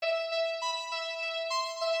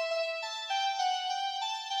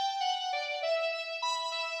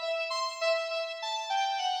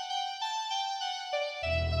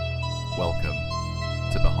Welcome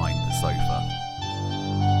to Behind the Sofa.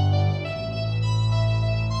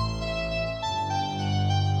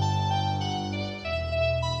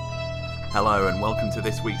 Hello and welcome to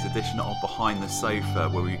this week's edition of Behind the Sofa,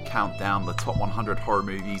 where we count down the top 100 horror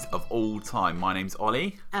movies of all time. My name's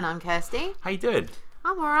Ollie. And I'm Kirsty. How you doing?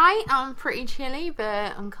 I'm alright. I'm pretty chilly,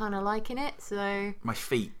 but I'm kind of liking it, so... My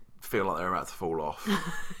feet feel like they're about to fall off,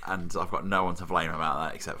 and I've got no one to blame about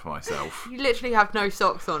that except for myself. You literally have no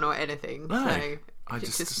socks on or anything, No.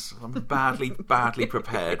 so... I'm badly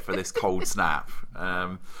prepared for this cold snap.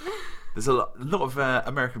 There's a lot of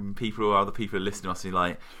American people or other people listening to us who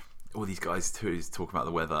like, all these guys too talk about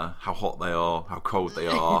the weather, how hot they are, how cold they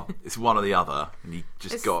are. It's one or the other, and you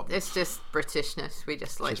just It's just Britishness. We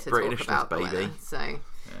just like Just to talk Britishness, about the baby. weather,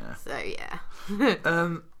 Yeah. so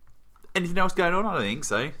yeah. Anything else going on? I don't think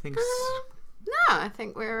so. No, I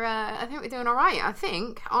think we're doing all right. I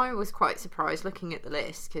think I was quite surprised looking at the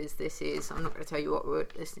list because this is. I'm not going to tell you what we're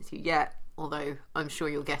listening to yet, although I'm sure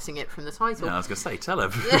you're guessing it from the title. Yeah, I was going to say, tell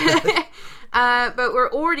him. But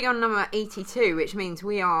we're already on number 82, which means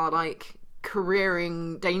we are like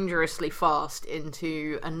careering dangerously fast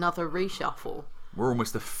into another reshuffle. We're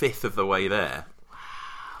almost a fifth of the way there. Wow.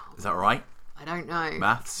 Is that right? I don't know.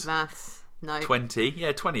 Maths. No. 20.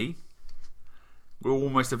 Yeah, 20. We're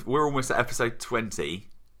almost at episode 20.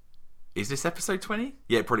 Is this episode 20?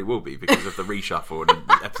 Yeah, it probably will be because of the reshuffle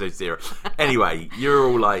and episode 0. Anyway, you're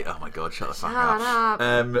all like, oh my god, shut the fuck up.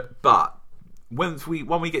 But when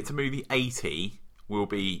we get to movie 80, we'll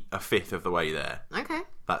be a fifth of the way there. Okay.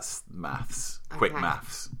 That's maths. Quick Okay.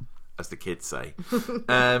 maths, as the kids say.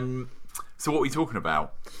 So what are we talking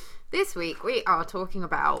about? This week we are talking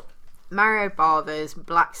about Mario Bava's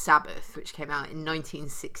Black Sabbath, which came out in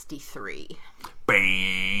 1963.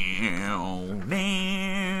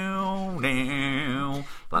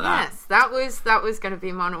 Like that. Yes, that was going to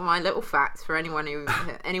be one of my little facts for anyone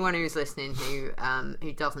who's listening who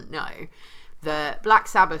doesn't know. The Black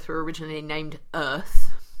Sabbath were originally named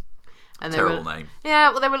Earth. And Terrible name.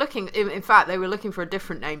 Yeah, well, they were looking. In fact, they were looking for a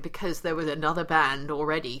different name because there was another band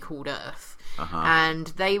already called Earth, and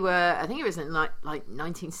they were. I think it was in like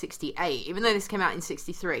 1968. Even though this came out in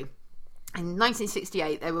 '63, in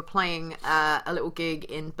 1968 they were playing a little gig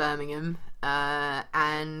in Birmingham,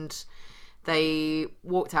 and they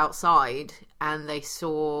walked outside and they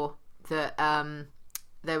saw that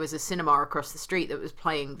there was a cinema across the street that was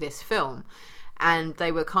playing this film. And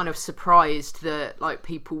they were kind of surprised that like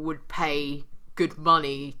people would pay good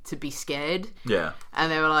money to be scared. Yeah.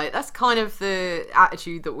 And they were like, that's kind of the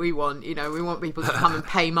attitude that we want. You know, we want people to come and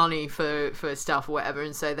pay money for stuff or whatever.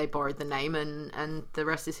 And so they borrowed the name and the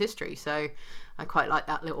rest is history. So I quite like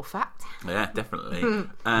that little fact. Yeah, definitely.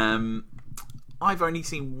 I've only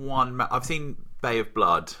seen one. I've seen Bay of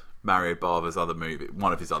Blood, Mario Bava's other movie,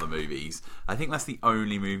 one of his other movies. I think that's the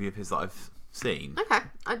only movie of his that I've seen. Okay.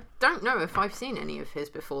 I don't know if I've seen any of his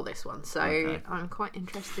before this one, so Okay. I'm quite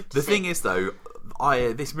interested to The see. thing is, though,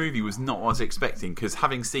 this movie was not what I was expecting, because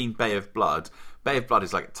having seen Bay of Blood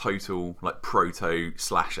is like total like proto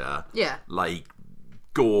slasher. Yeah. Like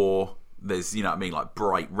gore. There's, you know what I mean, like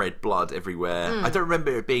bright red blood everywhere. I don't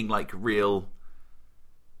remember it being like real.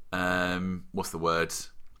 What's the word?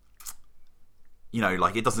 You know,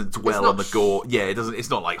 like it doesn't dwell not on the gore. Yeah, it doesn't.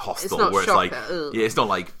 It's not like Hostel, not where it's like, shocker, ugh. yeah, it's not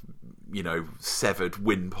like, you know, severed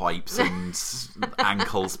windpipes and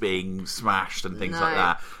ankles being smashed and things like No.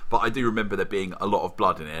 that. But I do remember there being a lot of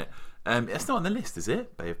blood in it. It's not on the list, is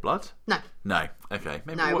it? Bay of Blood? No. No. Okay.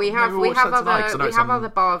 Maybe No, we'll we have watch that tonight, 'cause I know it's on- other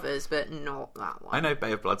Bavas, but not that one. I know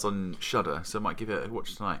Bay of Blood's on Shudder, so I might give it a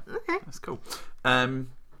watch tonight. Okay. That's cool.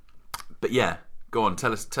 But yeah, go on.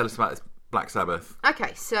 Tell us about this Black Sabbath.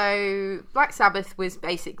 Okay, so Black Sabbath was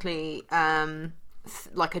basically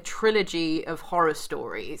like a trilogy of horror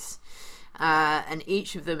stories, and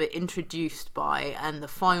each of them are introduced by, and the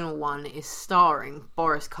final one is starring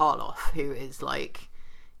Boris Karloff, who is like,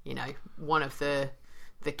 you know, one of the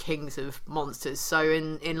kings of monsters. So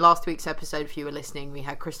in last week's episode, if you were listening, we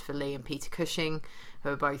had Christopher Lee and Peter Cushing, who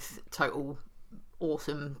are both total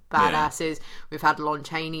awesome badasses. We've had Lon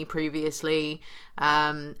Chaney previously,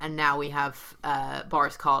 and now we have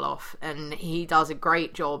Boris Karloff, and he does a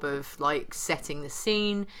great job of like setting the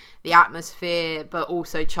scene, the atmosphere, but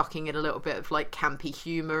also chucking in a little bit of like campy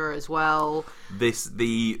humor as well.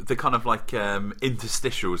 The kind of like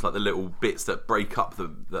interstitials, like the little bits that break up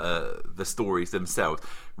the stories themselves,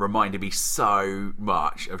 reminded me so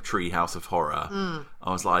much of Treehouse of Horror.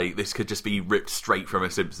 I was like, this could just be ripped straight from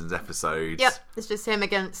a Simpsons episode. Yep, it's just him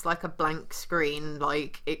against like a blank screen,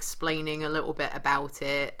 like explaining a little bit about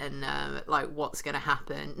it and like what's going to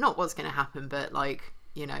happen. Not what's going to happen, but like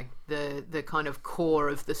the kind of core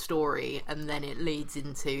of the story, and then it leads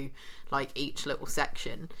into like each little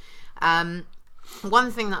section.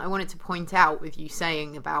 One thing that I wanted to point out with you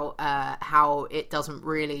saying about how it doesn't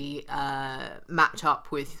really match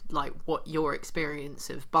up with like what your experience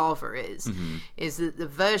of Bava is that the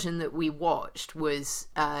version that we watched was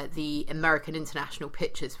the American International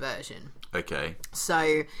Pictures version. Okay.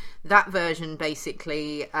 So that version,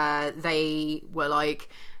 basically, they were like,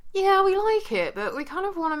 yeah, we like it, but we kind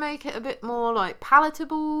of want to make it a bit more like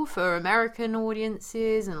palatable for American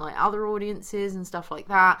audiences and like other audiences and stuff like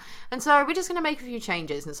that. And so we're just going to make a few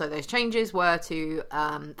changes. And so those changes were to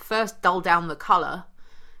first dull down the colour,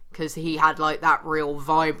 because he had like that real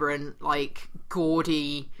vibrant, like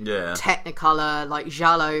gaudy, Technicolor, like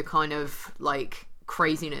giallo kind of like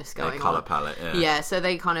craziness going on. Colour palette, yeah. So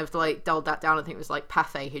they kind of like dulled that down. I think it was like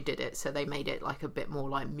Pathé who did it, so they made it like a bit more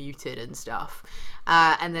like muted and stuff.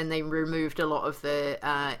 And then they removed a lot of the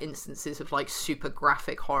instances of like super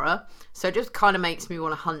graphic horror. So it just kind of makes me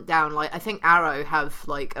want to hunt down. Like I think Arrow have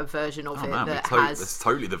like a version of has. It's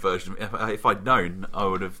totally the version. If I'd known, I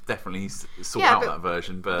would have definitely sought out that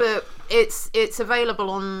version. But it's available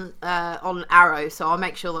on Arrow, so I'll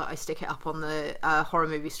make sure that I stick it up on the horror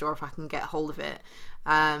movie store if I can get hold of it.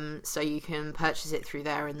 So you can purchase it through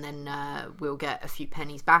there, and then we'll get a few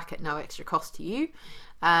pennies back at no extra cost to you.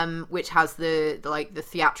 Which has the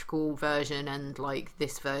theatrical version and like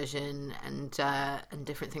this version and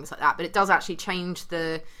different things like that. But it does actually change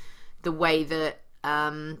the way that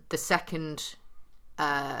the second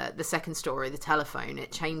story, the telephone,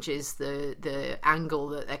 it changes the angle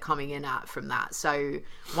that they're coming in at from that. So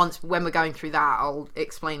when we're going through that, I'll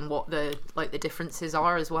explain what the differences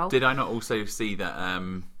are as well. Did I not also see that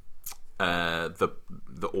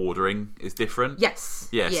the ordering is different? Yes.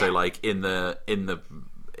 Yeah. So like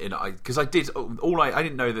because I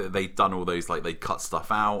didn't know that they'd done all those, like they cut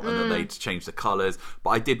stuff out and that they'd changed the colours, but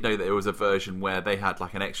I did know that there was a version where they had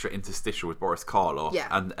like an extra interstitial with Boris Karloff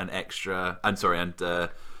and an extra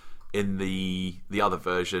in the other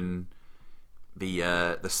version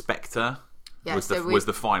the Spectre was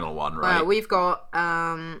the final one, right? We've got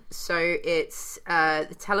so it's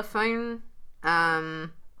the telephone. The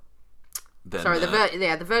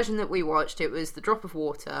version that we watched, it was the Drop of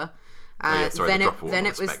Water. Then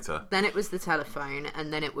it was the telephone,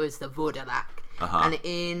 and then it was the Vodalak. And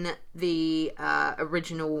in the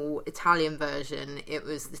original Italian version, it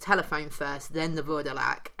was the telephone first, then the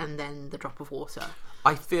Vodalak, and then the Drop of Water.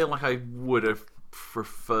 I feel like I would have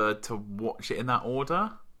preferred to watch it in that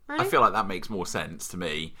order. Really? I feel like that makes more sense to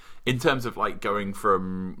me in terms of like going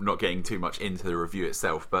from, not getting too much into the review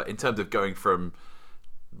itself, but in terms of going from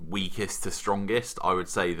weakest to strongest, I would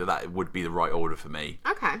say that would be the right order for me.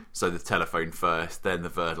 Okay. So the telephone first, then the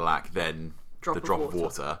Vodalak, then the Drop of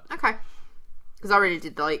Water. Okay. Because I really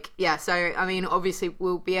did so I mean, obviously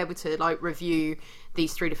we'll be able to like review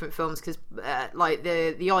these three different films because like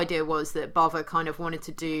the idea was that Bava kind of wanted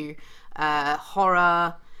to do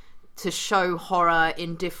horror, to show horror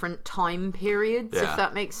in different time periods, if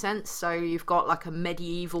that makes sense. So you've got like a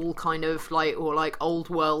medieval kind of like, or like old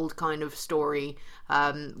world kind of story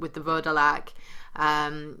with the Vodalak.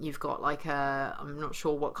 You've got like I'm not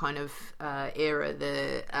sure what kind of era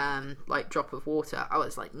the like Drop of Water.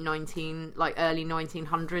 It's like early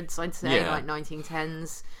 1900s, I'd say, like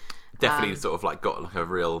 1910s. Definitely sort of like got like a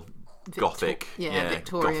real gothic,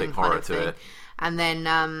 Victorian gothic horror to thing. it. And then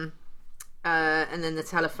the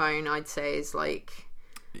telephone, I'd say, is like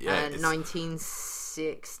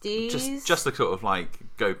 1960s. Just to sort of like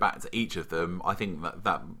go back to each of them, I think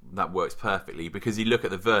that works perfectly because you look at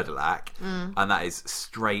the Vodalak and that is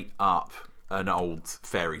straight up an old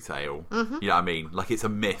fairy tale. Mm-hmm. You know what I mean? Like it's a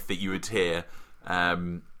myth that you would hear,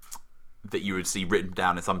 that you would see written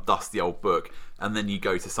down in some dusty old book, and then you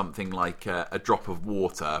go to something like a Drop of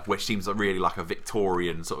Water, which seems really like a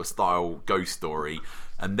Victorian sort of style ghost story,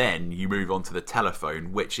 and then you move on to the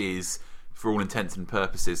telephone, which is, for all intents and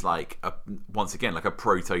purposes, like once again like a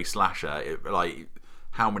proto slasher. Like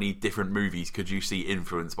how many different movies could you see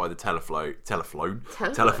influenced by the telephone?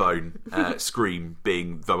 Scream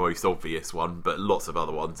being the most obvious one, but lots of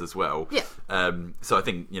other ones as well. Yeah. So I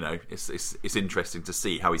think it's interesting to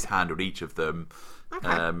see how he's handled each of them.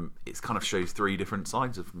 Okay. It kind of shows three different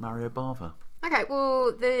sides of Mario Bava. Okay,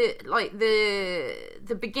 well,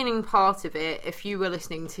 the beginning part of it, if you were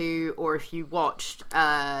listening to or if you watched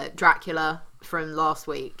Dracula from last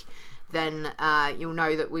week, then you'll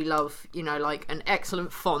know that we love, like an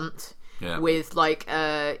excellent font with like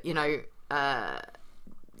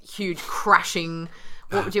huge crashing.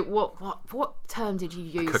 What term did you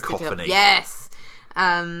use? Cacophony. Yes.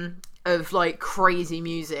 of like crazy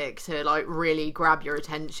music to like really grab your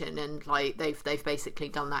attention, and like they've basically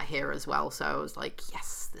done that here as well. So I was like,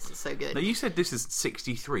 yes, this is so good. Now you said this is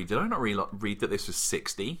 63. Did I not read that this was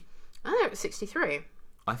 60? I thought it was 63.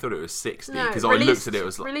 I thought it was 60 No, because I looked at it. It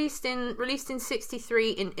was like, released in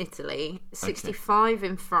 63 in Italy, 65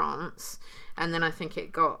 in France, and then I think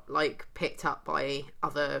it got like picked up by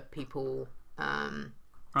other people.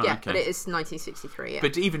 But it is 1963. Yeah.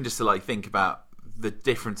 But even just to like think about the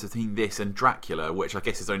difference between this and Dracula, which I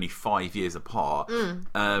guess is only 5 years apart,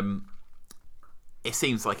 it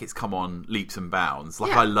seems like it's come on leaps and bounds.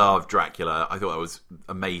 Like, I love Dracula. I thought that was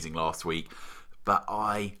amazing last week. But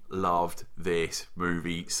I loved this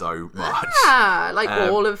movie so much.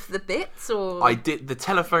 All of the bits, or I did. The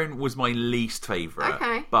Telephone was my least favourite.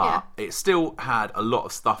 Okay, but it still had a lot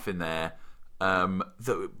of stuff in there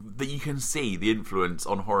that you can see the influence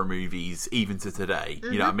on horror movies even to today.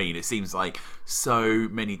 You know what I mean? It seems like so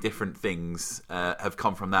many different things have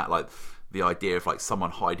come from that, like the idea of like someone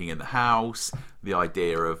hiding in the house, the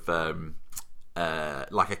idea of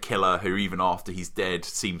like a killer who even after he's dead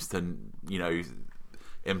seems to, you know,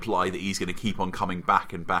 imply that he's going to keep on coming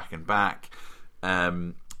back and back and back.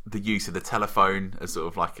 The use of the telephone as sort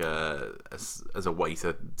of like as a way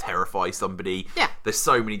to terrify somebody. Yeah. There's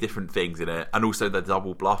so many different things in it, and also the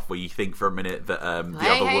double bluff where you think for a minute that are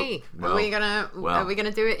we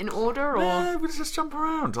gonna do it in order, or yeah, we'll just jump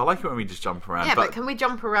around. I like it when we just jump around. Yeah, but can we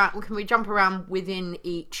jump around? Can we jump around within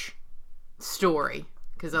each story?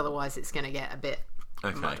 Because otherwise, it's going to get a bit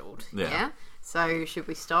muddled. Yeah. So should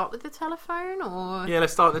we start with the telephone, or yeah,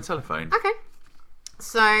 let's start with the telephone. Okay.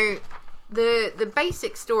 So the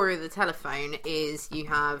basic story of the telephone is you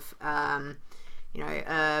have a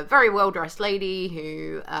very well dressed lady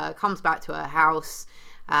who comes back to her house.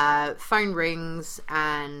 Phone rings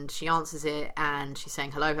and she answers it, and she's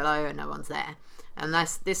saying hello, hello, and no one's there. And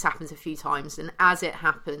this happens a few times, and as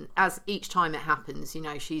each time it happens, you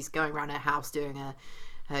know, she's going around her house doing her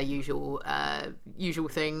usual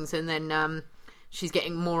things, and then she's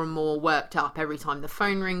getting more and more worked up every time the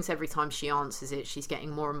phone rings. Every time she answers it, she's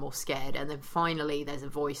getting more and more scared, and then finally there's a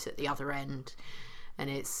voice at the other end, and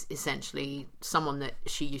it's essentially someone that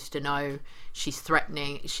she used to know. She's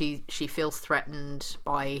threatening. She feels threatened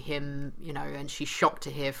by him, you know, and she's shocked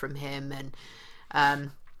to hear from him,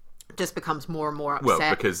 and just becomes more and more upset.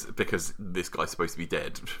 Well, because this guy's supposed to be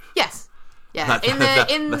dead. Yes. Yeah.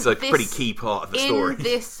 That's a pretty key part of the story. In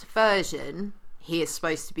this version, he is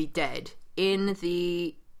supposed to be dead. In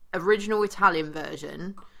the original Italian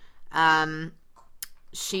version,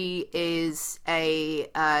 she is a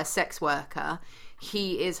sex worker.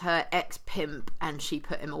 He is her ex-pimp, and she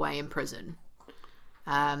put him away in prison.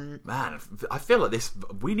 Man, I feel like this.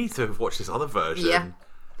 We need to watch this other version. Yeah.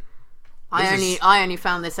 I only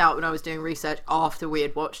found this out when I was doing research after we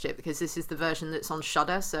had watched it, because this is the version that's on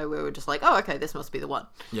Shudder, so we were just like, oh, okay, this must be the one.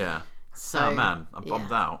 Yeah. So, oh man, I'm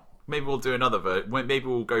bummed out. Maybe we'll do another version. Maybe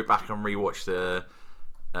we'll go back and rewatch the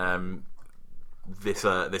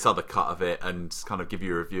this other cut of it and kind of give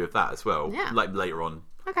you a review of that as well. Yeah. Like later on.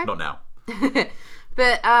 Okay. Not now.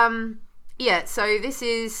 But yeah. So this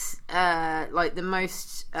is like the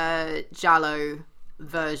most giallo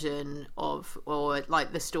version of, or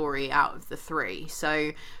like the story out of the three.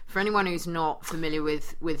 So for anyone who's not familiar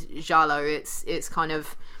with giallo, it's kind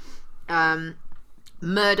of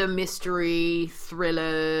murder mystery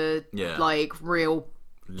thriller, like real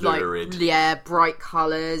lurid, like bright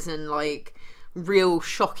colors and like real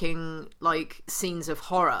shocking like scenes of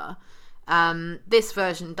horror. This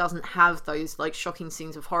version doesn't have those like shocking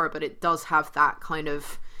scenes of horror, but it does have that kind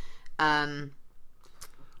of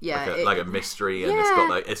like a mystery, and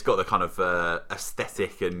it's got the kind of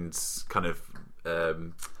aesthetic and kind of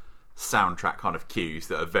soundtrack kind of cues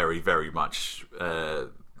that are very, very much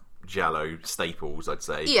giallo staples, I'd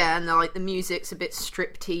say. Yeah, and the music's a bit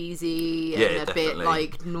stripteasey and a bit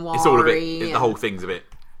like noir-y. It's all a bit. The whole thing's a bit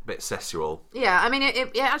sensual. Yeah, I mean,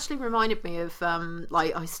 it actually reminded me of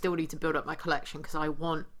like, I still need to build up my collection because I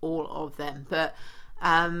want all of them, but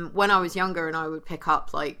when I was younger and I would pick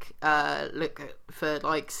up like look for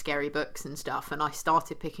like scary books and stuff, and I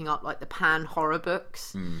started picking up like the pan horror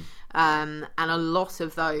books, and a lot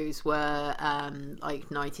of those were like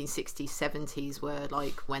 1960s 70s were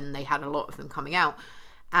like when they had a lot of them coming out,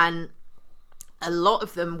 and a lot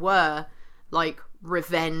of them were like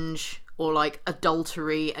revenge or like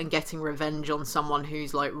adultery and getting revenge on someone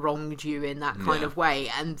who's like wronged you in that kind of way,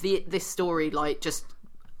 and this story like just,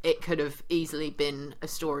 it could have easily been a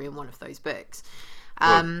story in one of those books.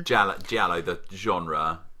 Giallo, the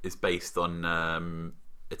genre, is based on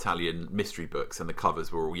Italian mystery books, and the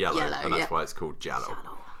covers were all yellow, and that's why it's called Giallo.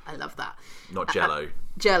 I love that. Not Jello.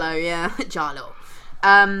 Jello, yeah. Jello.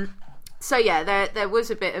 So yeah, there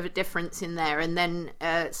was a bit of a difference in there, and then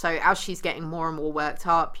so as she's getting more and more worked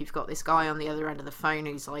up, you've got this guy on the other end of the phone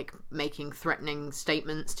who's like making threatening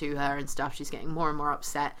statements to her and stuff. She's getting more and more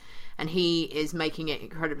upset, and he is making it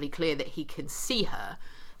incredibly clear that he can see her.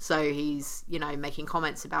 So he's, you know, making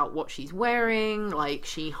comments about what she's wearing, like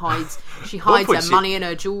she hides her money and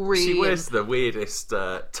her jewelry. She wears the weirdest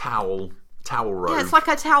towel robe. Yeah, it's like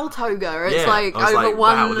a towel toga. It's like I was over like,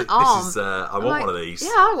 one wow, arm. This is, I want one of these. Yeah,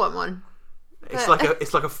 I want one. It's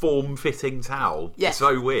like a form-fitting towel. Yes. It's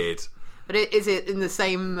so weird. But is it in the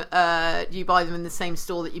same? You buy them in the same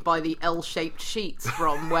store that you buy the L-shaped sheets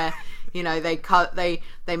from, where you know they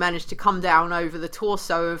manage to come down over the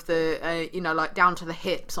torso of the you know, like down to the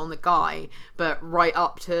hips on the guy, but right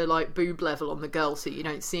up to like boob level on the girl, so you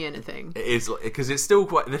don't see anything. It is, because it's still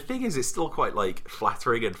quite. The thing is, it's still quite like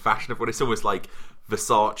flattering and fashionable. It's almost like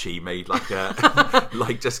Versace made like a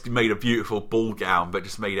like just made a beautiful ball gown, but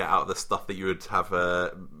just made it out of the stuff that you would have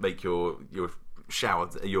make your shower,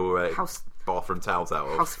 your bathroom towels out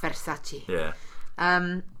of. House Versace. Yeah.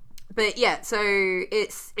 But yeah, so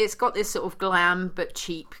it's got this sort of glam but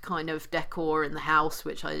cheap kind of decor in the house,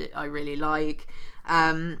 which I really like.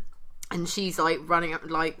 And she's like running up,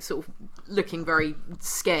 like sort of looking very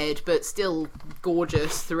scared, but still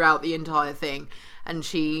gorgeous throughout the entire thing. And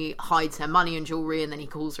she hides her money and jewelry, and then he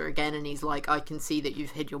calls her again, and he's like, "I can see that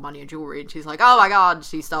you've hid your money and jewelry." And she's like, "Oh my God!"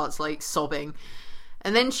 She starts like sobbing,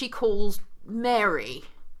 and then she calls Mary,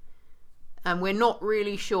 and we're not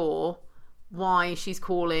really sure why she's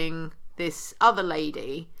calling this other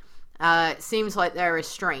lady. It seems like they're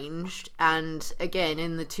estranged, and again,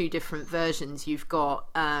 in the two different versions, you've got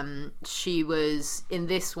she was in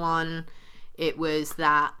this one. It was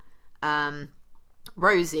that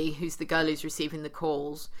Rosie, who's the girl who's receiving the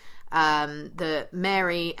calls, the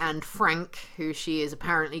Mary and Frank, who she is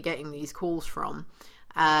apparently getting these calls from,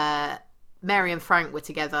 Mary and Frank were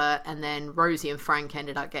together, and then Rosie and Frank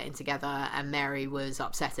ended up getting together, and Mary was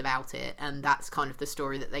upset about it, and that's kind of the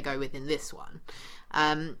story that they go with in this one.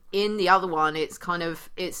 In the other one, it's kind of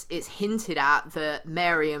it's hinted at that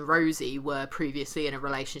Mary and Rosie were previously in a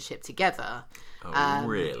relationship together. Oh,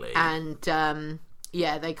 really? And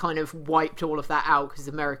yeah, they kind of wiped all of that out because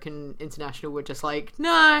American International were just like,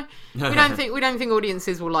 no, we don't think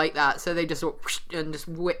audiences will like that, so they just sort of, and just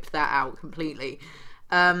whipped that out completely.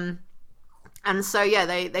 And so yeah,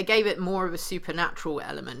 they gave it more of a supernatural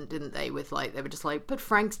element, didn't they? With like, they were just like, but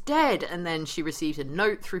Frank's dead, and then she received a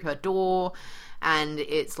note through her door, and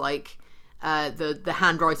it's like the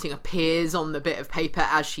handwriting appears on the bit of paper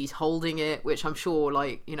as she's holding it, which I'm sure,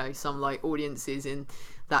 like, you know, some like audiences in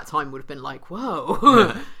that time would have been like,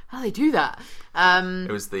 whoa, how do they do that?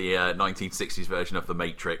 It was the 1960s version of The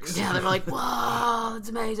Matrix. Yeah, they were like, whoa, that's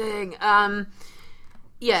amazing.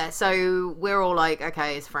 Yeah, so we're all like,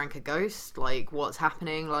 okay, is Frank a ghost? Like, what's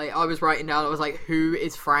happening? Like, I was writing down, I was like, who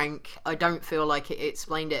is Frank? I don't feel like it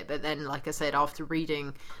explained it, but then, like I said, after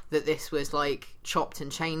reading that this was, like, chopped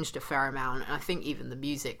and changed a fair amount, and I think even the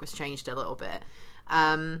music was changed a little bit,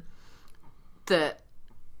 that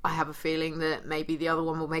I have a feeling that maybe the other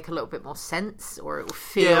one will make a little bit more sense, or it will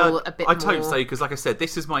feel a bit more... I'd hope so, because like I said,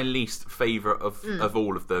 this is my least favourite of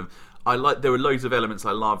all of them. There were loads of elements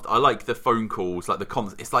I loved. I like the phone calls, like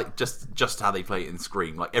it's like just how they play it in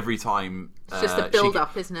Scream. Like every time, it's just a build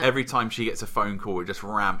up, isn't it? Every time she gets a phone call, it just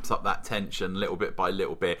ramps up that tension little bit by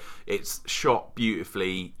little bit. It's shot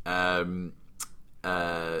beautifully. The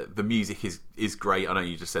music is great. I know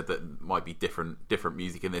you just said that might be different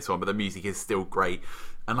music in this one, but the music is still great.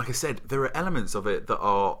 And like I said, there are elements of it that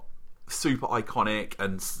are super iconic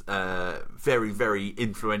and very, very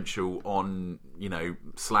influential on, you know,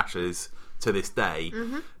 slashers to this day.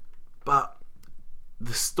 Mm-hmm. But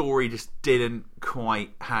the story just didn't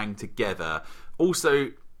quite hang together.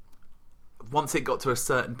 Also, once it got to a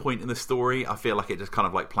certain point in the story, I feel like it just kind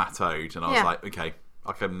of like plateaued, and I was like, okay,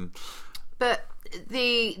 I can... But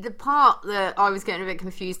the part that I was getting a bit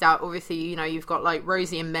confused out, obviously, you know, you've got like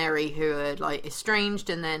Rosie and Mary who are like estranged,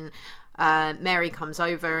 and then Mary comes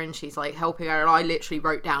over and she's like helping her, and I literally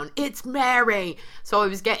wrote down, it's Mary, so I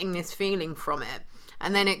was getting this feeling from it.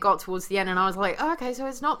 And then it got towards the end and I was like, oh, okay, so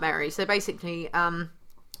it's not Mary. So basically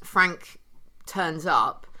Frank turns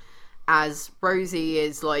up as Rosie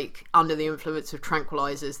is like under the influence of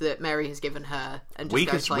tranquilizers that Mary has given her, and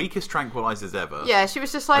just weakest tranquilizers ever. Yeah, she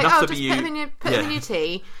was just like, just put them in your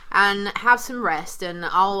tea and have some rest, and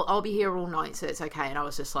I'll be here all night, so it's okay. And I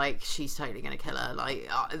was just like, she's totally gonna kill her. Like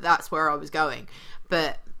that's where I was going.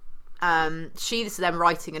 But she's then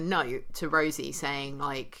writing a note to Rosie saying,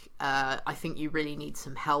 like, I think you really need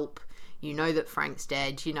some help. You know that Frank's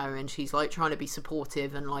dead, you know, and she's, like, trying to be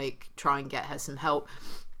supportive and, like, try and get her some help.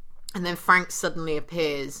 And then Frank suddenly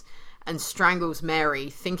appears and strangles Mary,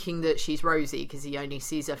 thinking that she's Rosie because he only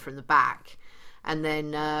sees her from the back. And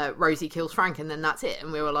then Rosie kills Frank, and then that's it.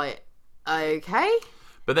 And we were like, okay.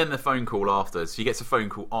 But then the phone call afterwards, she gets a phone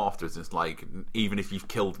call afterwards, and it's like, even if you've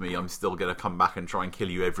killed me, I'm still going to come back and try and kill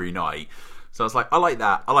you every night. So I was like, I like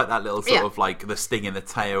that. I like that little sort of, like, the sting in the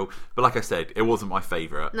tail. But like I said, it wasn't my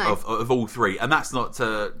favourite of all three. And that's not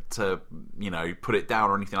to you know, put it down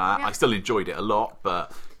or anything like that. Yeah. I still enjoyed it a lot,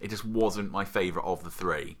 but it just wasn't my favourite of the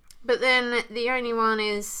three. But then the only one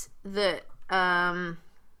is that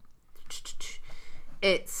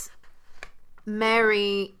it's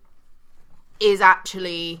Mary is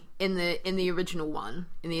actually in the original one,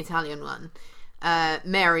 in the Italian one.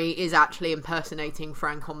 Mary is actually impersonating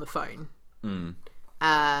Frank on the phone. To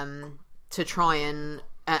try and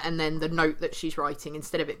then the note that she's writing,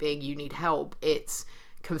 instead of it being "you need help," it's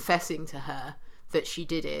confessing to her that she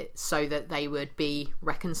did it so that they would be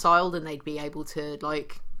reconciled and they'd be able to,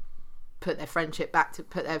 like, put their friendship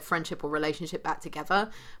or relationship back together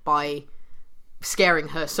by scaring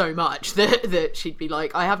her so much that she'd be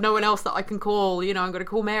like, I have no one else that I can call, you know, I'm going to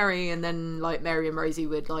call Mary. And then, like, Mary and Rosie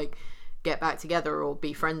would, like, get back together or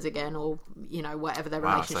be friends again, or, you know, whatever their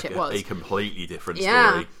relationship was. A completely different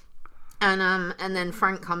story. And then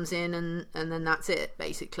Frank comes in, and then that's it,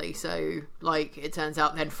 basically. So, like, it turns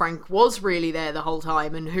out then Frank was really there the whole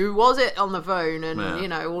time, and who was it on the phone, and you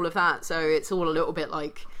know, all of that. So it's all a little bit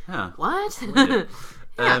like, what?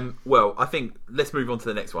 Well, I think let's move on to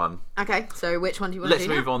the next one. Okay, so which one do you want to do?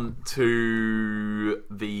 Let's move on to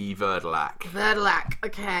the Verdelak.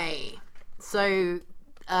 Okay. So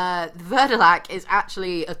Verdelak is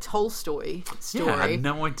actually a Tolstoy story. Yeah, I had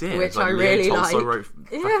no idea. Which like I really Leo Tolstoy like. wrote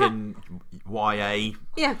fucking YA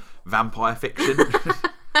vampire fiction.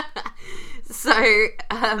 So,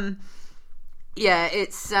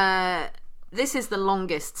 it's this is the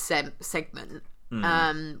longest segment.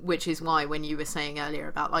 Which is why when you were saying earlier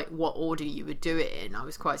about, like, what order you would do it in, I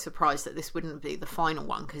was quite surprised that this wouldn't be the final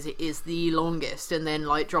one, because it is the longest, and then,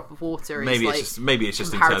 like, Drop of Water is maybe it's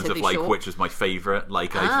just in terms of, like, short. Which was my favourite.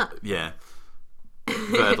 Like,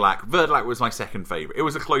 Verdelak was my second favourite. It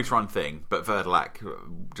was a close run thing, but Verdelak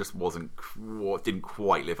just didn't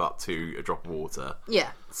quite live up to A Drop of Water.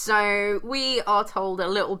 Yeah. So we are told a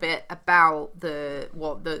little bit about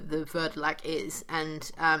what the Verdelak is,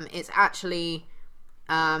 and it's actually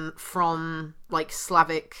from, like,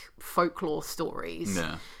 Slavic folklore stories.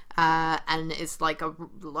 And it's like a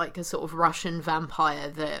sort of Russian vampire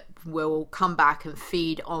that will come back and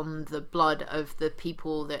feed on the blood of the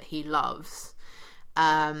people that he loves,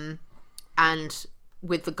 and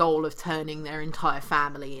with the goal of turning their entire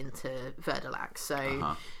family into Verdelak.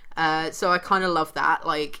 So so I kind of love that.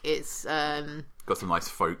 Like, it's got some nice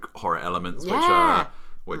folk horror elements,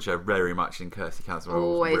 which are very much in Kirsty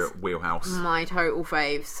Caswell's wheelhouse. My total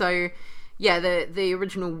fave. So, yeah, the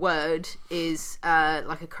original word is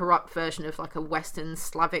like a corrupt version of, like, a Western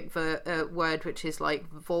Slavic word, which is like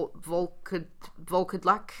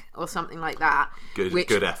Volkodlak or something like that.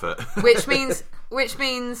 Good effort. which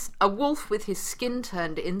means a wolf with his skin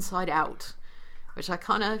turned inside out. Which I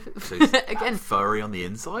kind of again, furry on the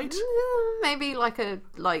inside, maybe like a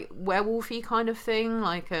werewolfy kind of thing,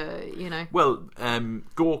 like a, you know. Well,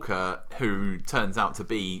 Gorka, who turns out to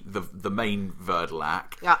be the main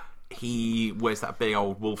Verdelak, he wears that big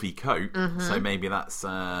old wolfy coat, so maybe that's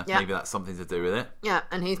something to do with it. Yeah,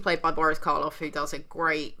 and he's played by Boris Karloff, who does a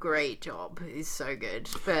great job. He's so good.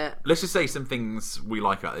 But let's just say some things we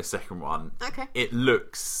like about this second one. Okay, it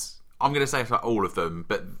looks. I'm going to say it's like all of them,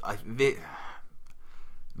 but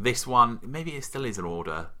this one, maybe it still is an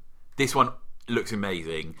order. This one looks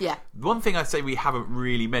amazing. Yeah. One thing I'd say we haven't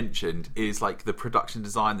really mentioned is, like, the production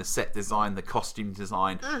design, the set design, the costume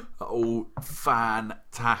design are all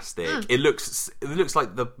fantastic. It looks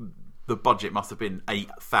like the budget must have been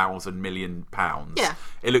 £8,000 million. Yeah.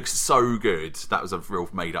 It looks so good. That was a real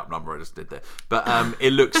made up number I just did there. But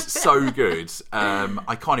it looks so good.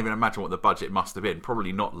 I can't even imagine what the budget must have been.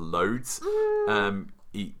 Probably not loads.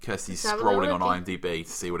 Kirsty's scrolling on IMDb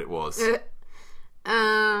to see what it was.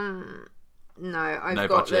 No, I've no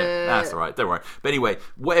got budget. That's all right. Don't worry. But anyway,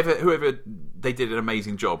 whoever they did an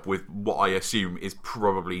amazing job with what I assume is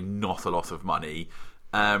probably not a lot of money.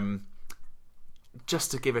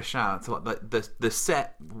 Just to give a shout out to, like, the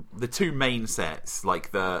set, the two main sets,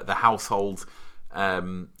 like the household,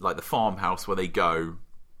 like the farmhouse where they go,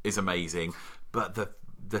 is amazing. But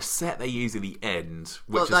the set they use at the end,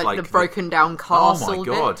 which Well, is like like the broken down castle. Oh my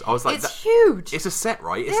god! Bit. I was like, it's huge. It's a set,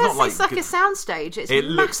 right? It's yes, not like it's like a soundstage. It's it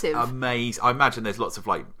massive. looks amazing. I imagine there's lots of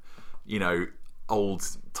like, you know, old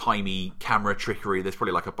timey camera trickery. There's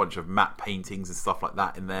probably like a bunch of matte paintings and stuff like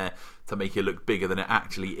that in there to make it look bigger than it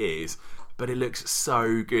actually is. But it looks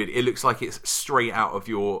so good. It looks like it's straight out of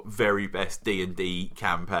your very best D&D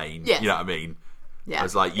campaign. Yes. You know what I mean? Yeah,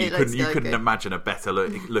 it's like you it looks so couldn't good. imagine a better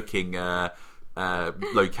looking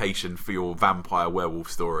location for your vampire werewolf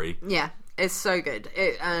story. Yeah, it's so good.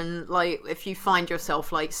 And like, if you find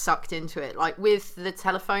yourself like sucked into it, like with the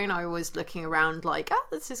telephone, I was looking around like, oh,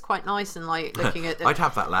 this is quite nice, and like looking at the... I'd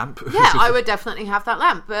have that lamp. Yeah, I would definitely have that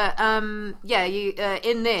lamp. But yeah, you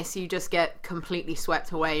in this, you just get completely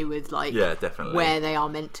swept away with like Yeah, definitely. where they are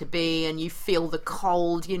meant to be, and you feel the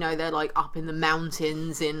cold. You know, they're like up in the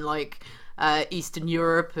mountains in like Eastern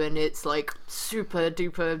Europe, and it's like super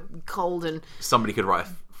duper cold. And Somebody could write a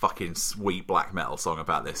fucking sweet black metal song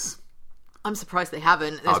about this. I'm surprised they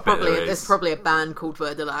haven't. I bet there is. There's probably a band called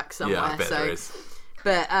Verdelac somewhere. Yeah, I bet so. there is.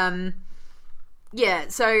 But yeah,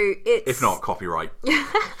 so it's... If not, copyright.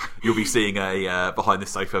 You'll be seeing a behind the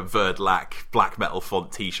sofa Verdlac black metal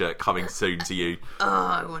font T-shirt coming soon to you. Oh,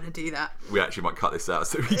 I want to do that. We actually might ut this out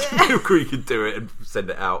so we can do it and send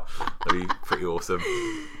it out. That'd be pretty awesome.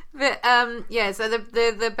 But yeah, so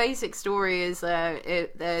the basic story is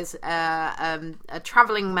there's a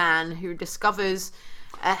traveling man who discovers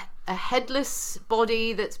a headless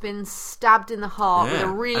body that's been stabbed in the heart with a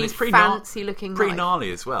really fancy looking pretty knife.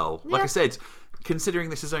 gnarly as well. Like Yeah. I said, considering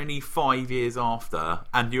this is only 5 years after,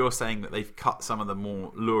 and you're saying that they've cut some of the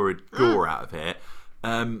more lurid gore out of it,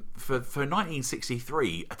 for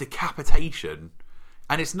 1963, a decapitation,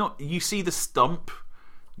 and it's not. You see the stump,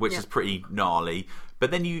 which is pretty gnarly,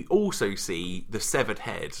 but then you also see the severed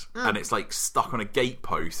head, and it's like stuck on a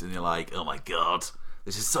gatepost, and you're like, oh my god,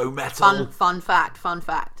 this is so metal. Fun fact.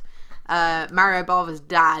 Mario Bava's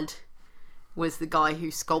dad was the guy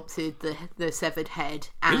who sculpted the severed head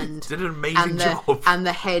and did an amazing job. and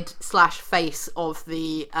the head / face of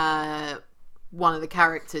the one of the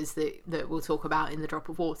characters that we'll talk about in The Drop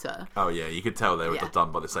of Water. Oh yeah, you could tell they were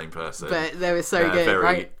done by the same person. But they were so good,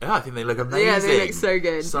 right? Yeah, I think they look amazing. Yeah, they look so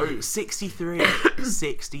good. So 63.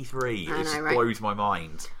 It know, just right? blows my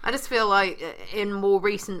mind. I just feel like in more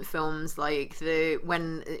recent films, like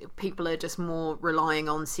when people are just more relying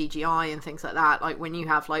on CGI and things like that, like when you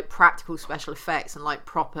have like practical special effects and like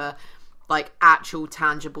proper, like actual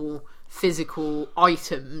tangible physical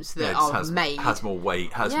items that are made, has more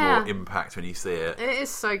weight, has more impact when you see it. It is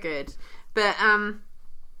so good. But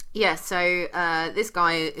yeah, so this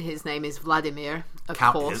guy, his name is Vladimir, of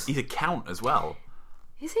course. He's a count as well.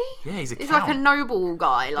 Is he? Yeah, he's He's count. like a noble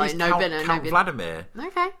guy, like He's Count Vladimir.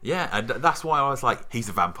 Okay. Yeah, and that's why I was like, he's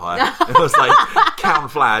a vampire. I was like,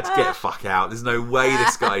 Count Vlad, get the fuck out. There's no way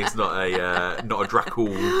this guy's not a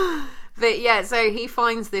Dracul. But yeah, so he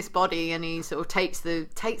finds this body and he sort of takes the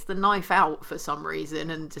knife out for some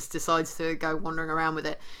reason and just decides to go wandering around with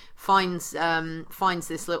it. Finds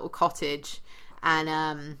this little cottage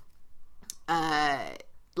and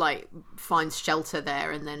like finds shelter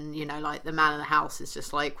there, and then, you know, like the man of the house is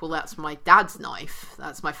just like, well, that's my dad's knife,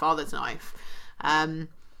 that's my father's knife, and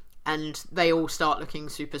they all start looking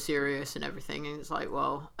super serious and everything, and it's like,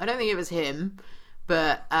 well, I don't think it was him,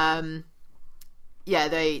 but yeah,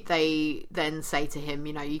 they then say to him,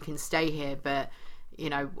 you know, you can stay here, but, you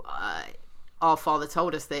know, our father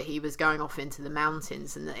told us that he was going off into the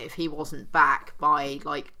mountains, and that if he wasn't back by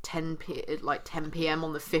like 10 p.m.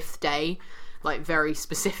 on the 5th day, like very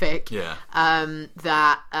specific,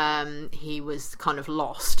 that he was kind of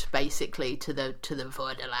lost basically to the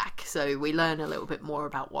Verdelac. So we learn a little bit more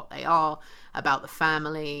about what they are, about the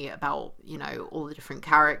family, about, you know, all the different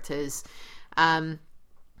characters,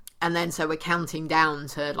 and then so we're counting down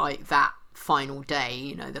to like that final day.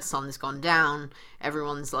 You know, the sun's gone down,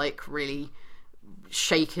 everyone's like really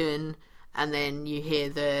shaken, and then you hear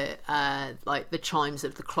the like the chimes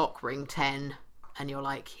of the clock ring 10, and you're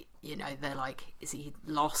like, you know, they're like, is he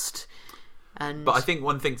lost? But I think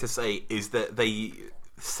one thing to say is that they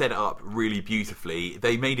set it up really beautifully.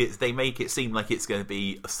 They make it seem like it's going to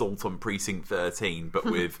be Assault on Precinct 13, but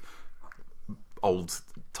with old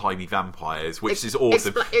timey vampires, which is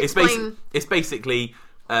awesome. It's basically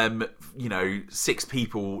you know, 6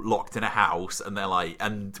 people locked in a house, and they're like,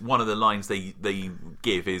 and one of the lines they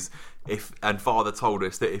give is, and father told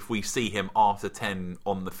us that if we see him after 10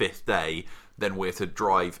 on the 5th day, then we're to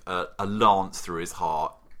drive a lance through his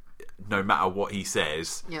heart, no matter what he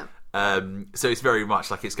says. Yeah. So it's very much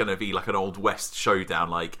like it's going to be like an Old West showdown,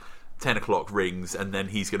 like 10 o'clock rings, and then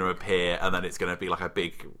he's going to appear, and then it's going to be like a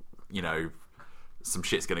big, you know, some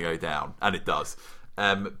shit's going to go down, and it does.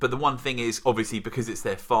 But the one thing is, obviously, because it's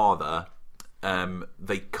their father,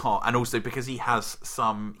 they can't, and also because he has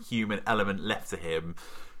some human element left to him.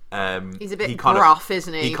 He's a bit gruff,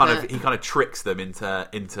 isn't he? He kind of tricks them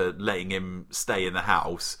into letting him stay in the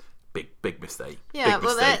house. Big mistake. Yeah, big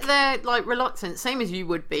well, mistake. they're like reluctant, same as you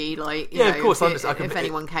would be. Like, of course. if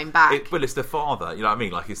anyone came back. Well, it's the father. You know what I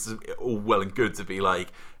mean? Like, it's all well and good to be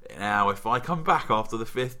like, now if I come back after the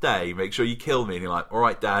 5th day, make sure you kill me. And you're like, all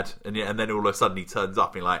right, Dad. And then all of a sudden he turns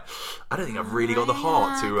up and you're like, I don't think I've really got the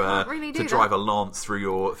heart to drive a lance through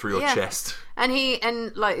your chest.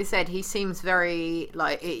 And like I said, he seems very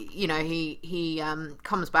like, he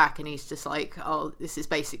comes back and he's just like, oh, this is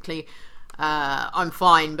basically. I'm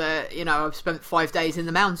fine, but I've spent 5 days in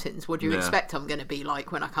the mountains. What do you expect I'm going to be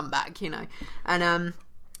like when I come back? And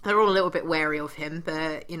they're all a little bit wary of him,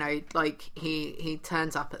 but like he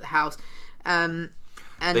turns up at the house. And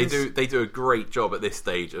they do a great job at this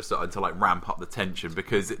stage of starting to like ramp up the tension,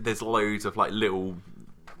 because there's loads of like little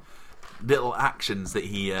actions that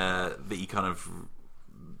he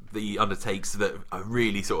undertakes that are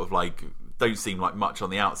really sort of like don't seem like much on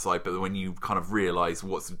the outside, but when you kind of realise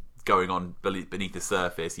what's going on beneath the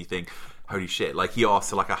surface, you think, holy shit. Like, he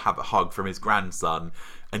asks to like have a hug from his grandson,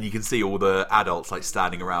 and you can see all the adults like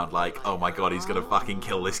standing around like, oh my god, he's gonna fucking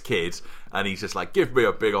kill this kid, and he's just like, give me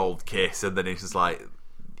a big old kiss, and then he's just like,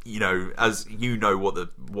 as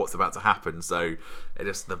what's about to happen, so it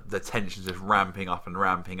just the tension's just ramping up.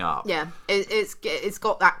 Yeah, it's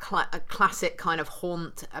got that classic kind of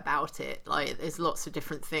haunt about it. Like, there's lots of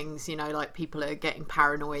different things, like people are getting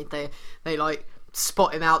paranoid, they like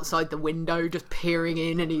spot him outside the window just peering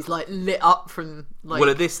in, and he's like lit up from like,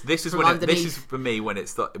 well, this is when this is for me when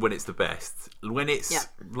it's the best, when it's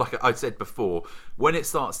like I said before, when it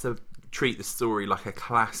starts to treat the story like a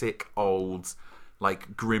classic old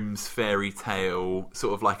like Grimm's fairy tale,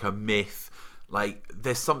 sort of like a myth. Like,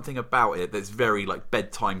 there's something about it that's very like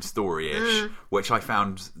bedtime story-ish, which I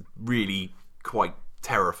found really quite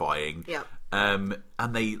terrifying. Yeah. And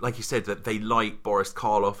they, like you said, that they light Boris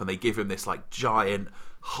Karloff and they give him this like giant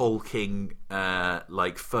hulking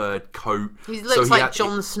like furred coat. He looks like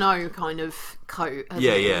Jon Snow kind of coat.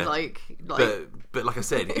 Yeah. Like but like I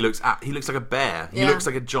said, he looks like a bear. He looks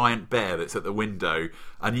like a giant bear that's at the window,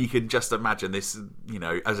 and you can just imagine this,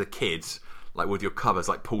 as a kid, like with your covers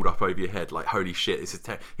like pulled up over your head, like, holy shit, this is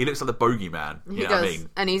he looks like the bogeyman. You know what I mean?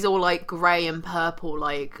 And he's all like grey and purple,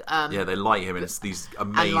 like they light him in these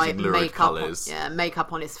amazing lurid colours.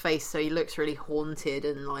 Makeup on his face, so he looks really haunted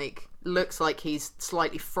and like looks like he's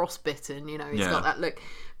slightly frostbitten. He's got that look.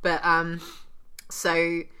 But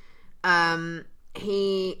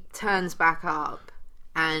he turns back up,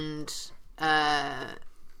 and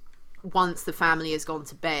once the family has gone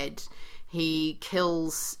to bed, he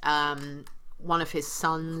kills one of his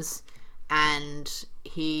sons, and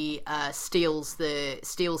he steals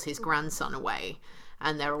his grandson away.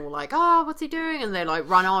 And they're all like, "Oh, what's he doing?" And they like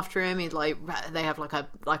run after him. He's like, they have like a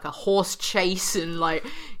horse chase, and like,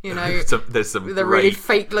 there's some really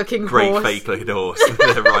fake looking horse.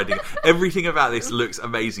 They're riding. Everything about this looks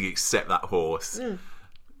amazing except that horse.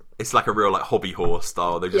 It's like a real like hobby horse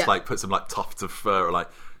style. They just like put some like tufts of fur, or like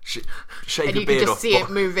shave and a beard off. You can just see it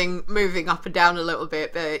moving up and down a little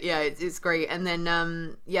bit, but yeah, it's great. And then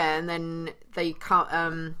and then they cut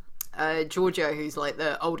Giorgio, who's like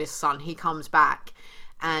the oldest son. He comes back,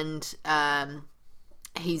 and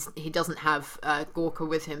he doesn't have Gorka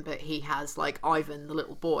with him, but he has like Ivan, the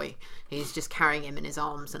little boy. He's just carrying him in his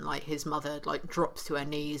arms, and like his mother like drops to her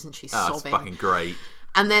knees and she's sobbing. That's fucking great.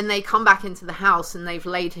 And then they come back into the house and they've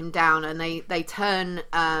laid him down, and they turn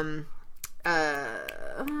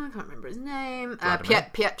I can't remember his name.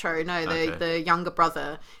 Pietro, the younger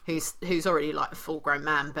brother, who's already like a full grown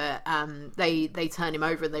man, but they turn him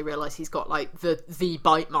over and they realise he's got like the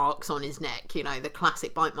bite marks on his neck, the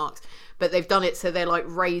classic bite marks. But they've done it so they're like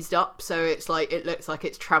raised up, so it's like it looks like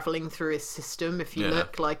it's travelling through his system. If you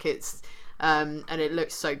look like it's and it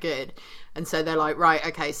looks so good. And so they're like, right,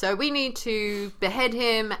 okay, so we need to behead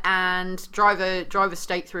him and drive a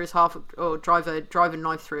stake through his heart, or drive a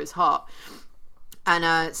knife through his heart.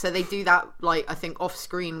 And so they do that, like, I think off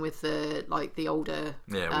screen with the older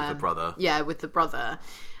with the brother. With the brother.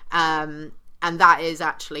 And that is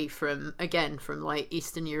actually from like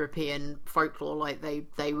Eastern European folklore. Like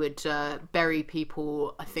they would bury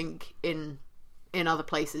people, I think in other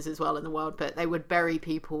places as well in the world, but they would bury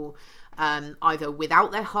people either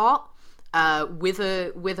without their heart, with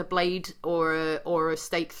a blade or a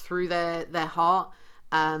stake through their heart.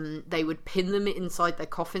 They would pin them inside their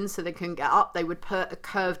coffins so they couldn't get up. They would put a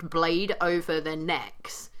curved blade over their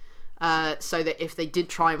necks, so that if they did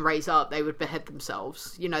try and raise up, they would behead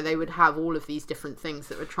themselves. You know, they would have all of these different things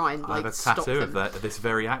that would try and I have a stop tattoo them. of this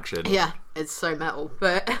very action. Yeah, it's so metal.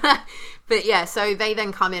 But yeah, so they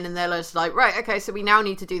then come in and they're just like, right, okay, so we now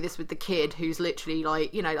need to do this with the kid who's literally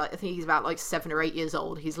like, you know, like I think he's about like 7 or 8 years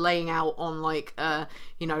old. He's laying out on like,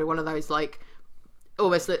 you know, one of those like,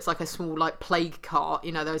 almost looks like a small like plague cart,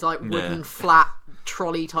 you know, those like wooden flat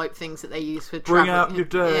trolley type things that they use for traveling. Bring out your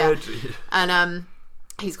dead. Yeah. And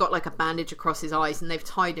he's got like a bandage across his eyes, and they've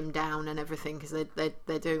tied him down and everything because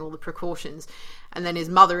they're doing all the precautions. And then his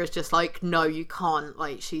mother is just like, no, you can't.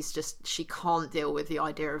 Like, she can't deal with the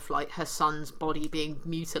idea of like her son's body being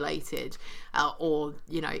mutilated, or,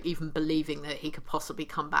 you know, even believing that he could possibly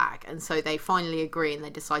come back. And so they finally agree and they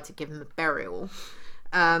decide to give him a burial.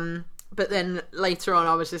 But then later on,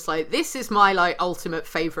 I was just like, this is my like ultimate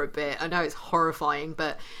favorite bit. I know it's horrifying,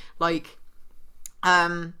 but like,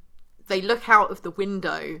 they look out of the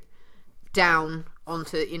window down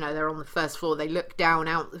onto, you know, they're on the first floor. They look down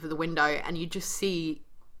out of the window and you just see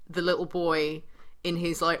the little boy in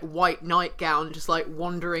his like white nightgown just like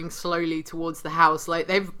wandering slowly towards the house. Like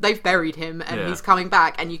they've buried him and he's coming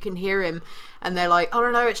back, and you can hear him, and they're like,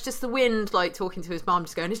 oh no, it's just the wind, like talking to his mom,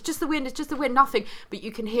 just going, it's just the wind, nothing. But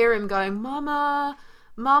you can hear him going, Mama,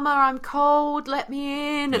 I'm cold, let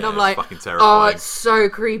me in. And I'm like, fucking terrifying. Oh, it's so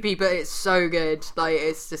creepy, but it's so good. Like,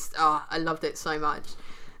 it's just, I loved it so much.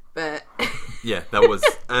 But yeah, that was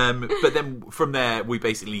but then from there we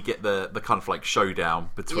basically get the kind of like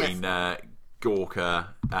showdown between Gorka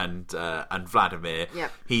and Vladimir.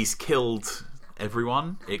 Yep. He's killed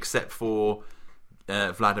everyone except for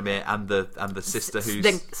Vladimir and the sister who's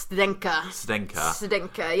Zdenka,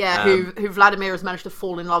 yeah, who Vladimir has managed to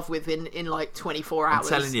fall in love with in like 24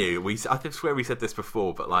 hours. I'm telling you, I swear we said this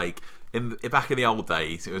before, but like back in the old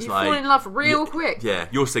days, it was you like fall in love real quick. Yeah,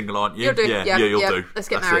 you're single, aren't you? You'll do. Yeah, you'll do. Let's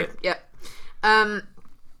get That's married. it. Yeah.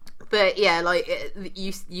 But yeah, like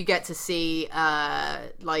you get to see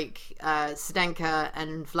Zdenka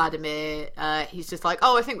and Vladimir. He's just like,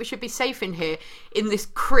 oh, I think we should be safe in here, in this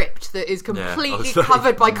crypt that is completely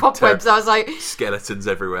covered by cobwebs. I was like, skeletons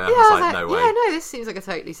everywhere. Yeah, I was like, no way. Yeah, no, this seems like a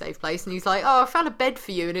totally safe place. And he's like, oh, I found a bed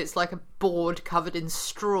for you, and it's like a board covered in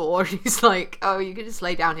straw. And he's like, oh, you can just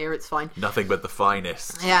lay down here, it's fine. Nothing but the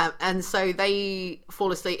finest. Yeah, and so they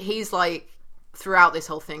fall asleep. He's like, throughout this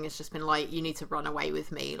whole thing, it's just been like, you need to run away with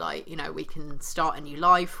me, like, you know, we can start a new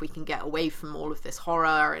life, we can get away from all of this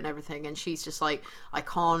horror and everything. And she's just like, I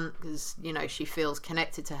can't, because, you know, she feels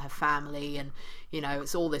connected to her family, and, you know,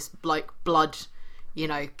 it's all this like blood, you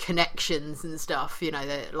know, connections and stuff, you know,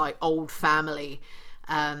 the like old family,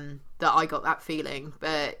 that I got that feeling.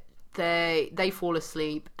 But they fall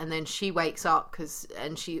asleep, and then she wakes up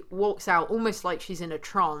and she walks out almost like she's in a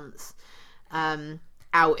trance,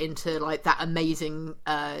 out into like that amazing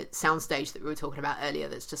soundstage that we were talking about earlier,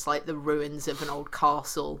 that's just like the ruins of an old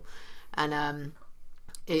castle. And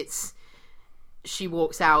she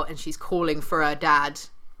walks out and she's calling for her dad,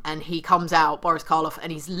 and he comes out, Boris Karloff,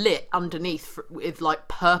 and he's lit underneath with like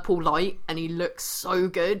purple light, and he looks so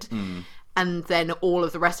good. And then all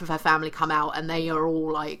of the rest of her family come out, and they are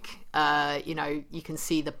all like, you know, you can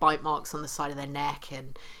see the bite marks on the side of their neck,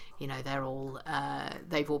 and you know, they're all,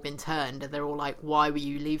 they've all been turned, and they're all like, why were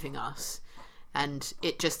you leaving us? And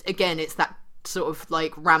it just, again, it's that sort of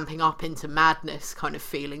like ramping up into madness kind of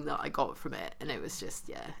feeling that I got from it. And it was just,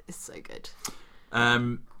 yeah, it's so good.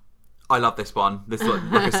 I love this one. This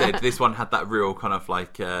one, like I said, this one had that real kind of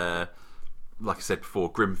like I said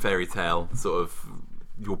before, grim fairy tale, sort of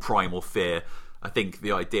your primal fear. I think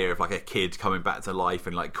the idea of like a kid coming back to life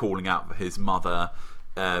and like calling out for his mother,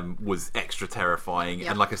 was extra terrifying.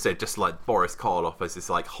 And like I said, just like Boris Karloff as this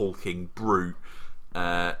like hulking brute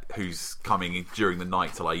who's coming during the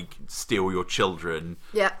night to like steal your children,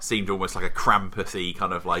 seemed almost like a Krampus-y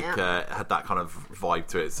kind of like had that kind of vibe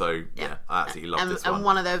to it. So yeah, I absolutely love this one. And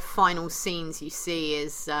one of the final scenes you see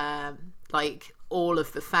is like all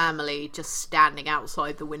of the family just standing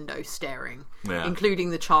outside the window staring, including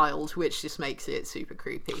the child, which just makes it super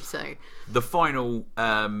creepy. So the final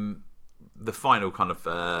kind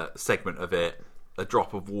of segment of it, a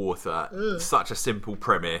drop of water, such a simple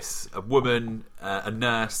premise. A woman, a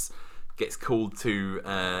nurse, gets called to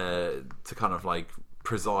kind of like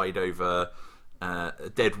preside over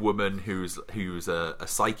a dead woman who's a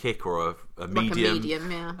psychic or a medium. Like a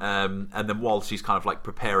medium, yeah. And then while she's kind of like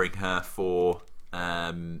preparing her for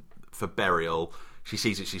burial, she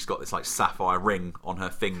sees that she's got this like sapphire ring on her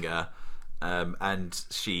finger. And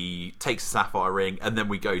she takes a sapphire ring, and then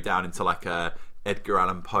we go down into like a Edgar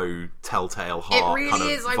Allan Poe Telltale Heart kind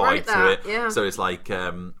of vibe to it. Yeah. So it's like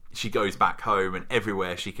she goes back home, and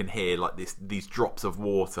everywhere she can hear like these drops of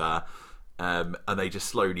water, and they just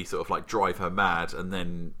slowly sort of like drive her mad, and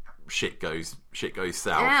then shit goes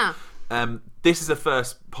south. Yeah. This is the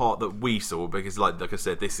first part that we saw, because like I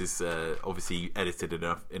said, this is obviously edited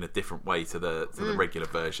in a different way to the regular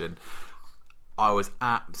version. I was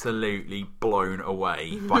absolutely blown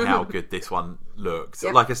away by how good this one looked.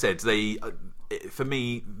 Yep. Like I said, for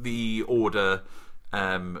me, the order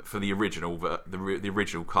for the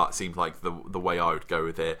original cut seemed like the way I would go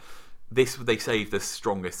with it. This, they saved the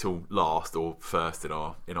strongest till last, or first in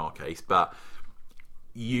our case, but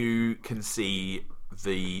you can see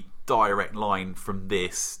the direct line from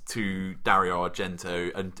this to Dario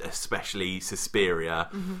Argento, and especially Suspiria.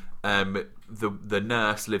 The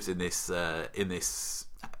nurse lives in this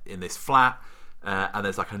flat, and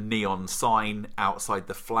there's like a neon sign outside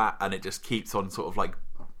the flat, and it just keeps on sort of like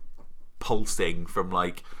pulsing from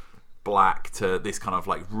like black to this kind of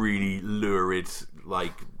like really lurid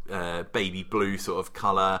like baby blue sort of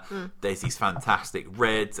colour. There's these fantastic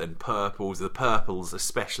reds and purples. The purples,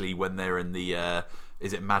 especially when they're in the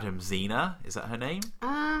is it Madame Zena? Is that her name?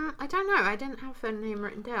 I don't know. I didn't have her name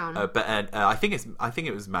written down. But I think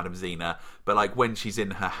it was Madame Zena. But like when she's in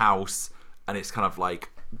her house, and it's kind of like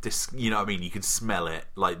you know what I mean? You can smell it.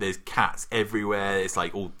 Like there's cats everywhere. It's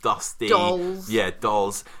like all dusty. Dolls. Yeah,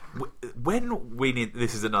 dolls. When we need,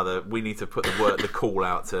 we need to put the call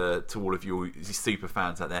out to all of you super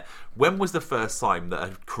fans out there. When was the first time that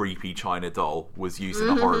a creepy China doll was used in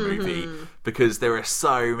a horror movie? Because there are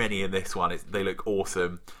so many in this one. They look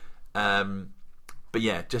awesome. But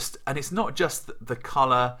yeah, and it's not just the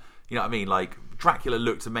colour. You know what I mean? Like Dracula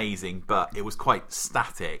looked amazing, but it was quite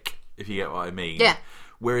static, if you get what I mean. Yeah.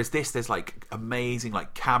 Whereas there's like amazing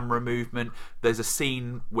like camera movement. There's a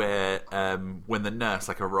scene where when the nurse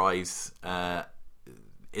like arrives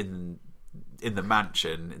in the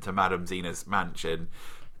mansion, into Madame Zena's mansion,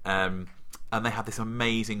 and they have this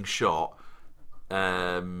amazing shot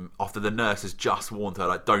after the nurse has just warned her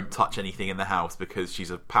like don't touch anything in the house because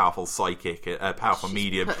she's a powerful psychic, a powerful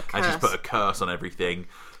medium, and she's put a curse on everything.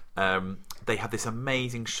 They have this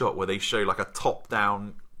amazing shot where they show like a top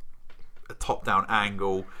down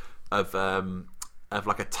angle of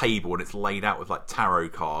like a table, and it's laid out with like tarot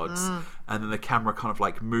cards, and then the camera kind of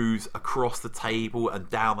like moves across the table and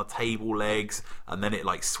down the table legs, and then it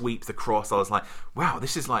like sweeps across. I was like, wow,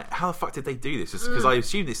 this is like, how the fuck did they do this? Just because I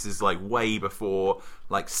assume this is like way before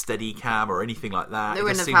like Steadicam or anything like that. They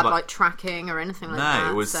wouldn't have had like tracking or anything like that.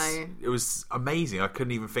 No, it was amazing. I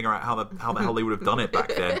couldn't even figure out how the hell they would have done it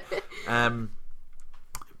back then.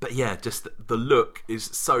 But yeah, just the look is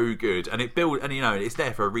so good, and you know, it's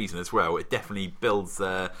there for a reason as well. It definitely builds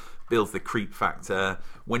the creep factor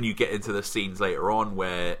when you get into the scenes later on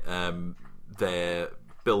where they're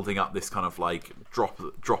building up this kind of like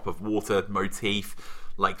drop of water motif.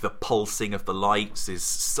 Like the pulsing of the lights is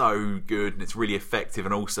so good, and it's really effective,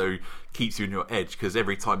 and also keeps you on your edge, because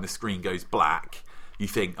every time the screen goes black, you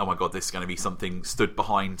think, oh my god, this is going to be something stood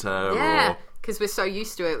behind her. Yeah, because we're so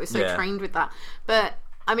used to it, we're so trained with that. But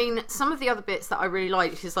I mean, some of the other bits that I really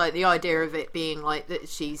liked is like the idea of it being like that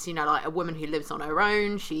she's, you know, like a woman who lives on her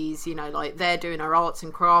own. She's, you know, like there doing her arts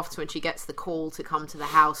and crafts when she gets the call to come to the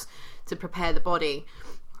house to prepare the body.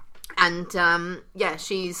 And yeah,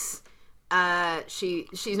 she's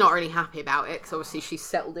not really happy about it, because obviously she's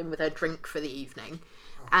settled in with her drink for the evening.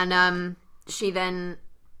 And she then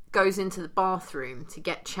goes into the bathroom to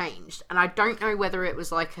get changed. And I don't know whether it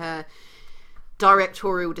was like a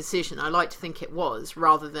directorial decision. I like to think it was,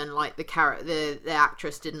 rather than like the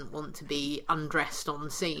actress didn't want to be undressed on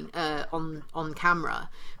scene on camera.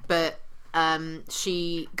 But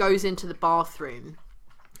she goes into the bathroom,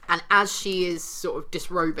 and as she is sort of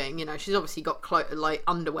disrobing, you know, she's obviously got like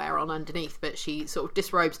underwear on underneath, but she sort of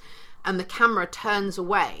disrobes, and the camera turns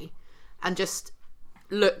away and just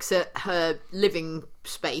looks at her living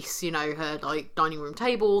space, you know, her like dining room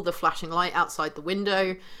table, the flashing light outside the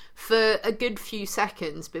window, for a good few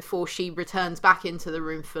seconds before she returns back into the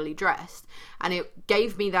room fully dressed. And it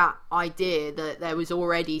gave me that idea that there was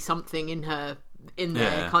already something in her in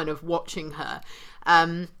there kind of watching her.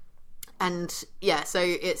 And yeah, so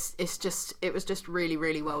it was just really,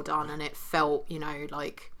 really well done, and it felt, you know,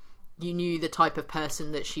 like you knew the type of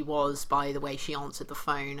person that she was by the way she answered the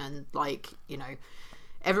phone. And like, you know,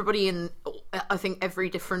 I think every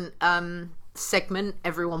different segment,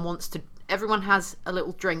 everyone has a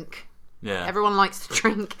little drink. Yeah. Everyone likes to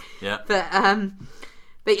drink. Yeah.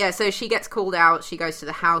 But yeah, so she gets called out. She goes to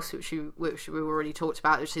the house, which we already talked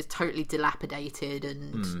about, which is totally dilapidated,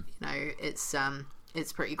 and you know, it's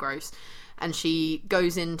It's pretty gross. And she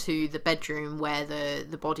goes into the bedroom where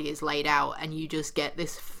the body is laid out, and you just get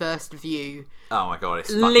this first view. Oh my god, it's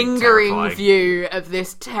fucking lingering terrifying. view of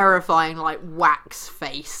this terrifying, like, wax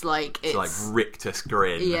face. Like, it's like rictus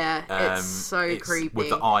grin. Yeah, it's so creepy. With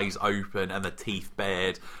the eyes open and the teeth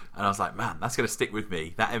bared. And I was like, man, that's going to stick with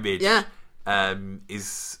me. That image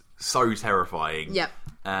is so terrifying. Yep.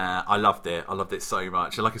 I loved it. I loved it so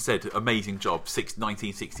much. And like I said, amazing job.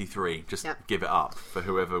 1963. Just give it up for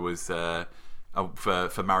whoever was for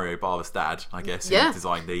Mario Bava's dad, I guess, who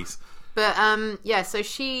designed these. But so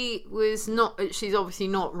she's obviously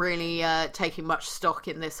not really taking much stock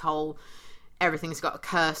in this whole everything's got a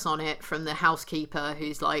curse on it from the housekeeper,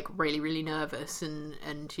 who's like really, really nervous and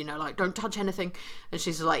you know, like, don't touch anything. And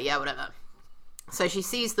she's just like, yeah, whatever. So she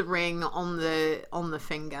sees the ring on the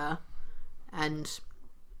finger, and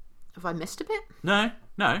have I missed a bit? No.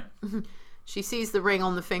 She sees the ring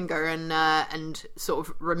on the finger and sort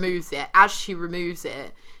of removes it. As she removes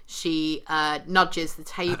it, she nudges the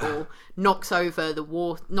table, knocks over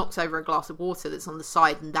a glass of water that's on the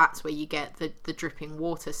side, and that's where you get the dripping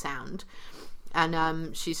water sound.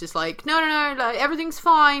 And she's just like, no, like, everything's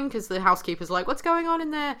fine, because the housekeeper's like, what's going on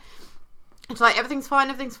in there? It's like, everything's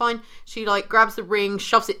fine. She like grabs the ring,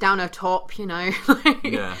 shoves it down her top, you know,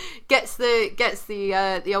 gets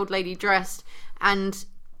the old lady dressed, and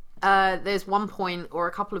there's one point or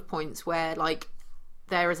a couple of points where like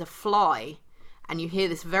there is a fly, and you hear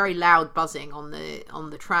this very loud buzzing on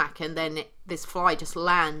the track, and then this fly just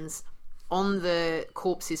lands on the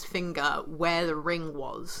corpse's finger where the ring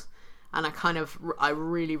was. And I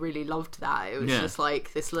really, really loved that. It was just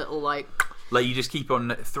like this little like you just keep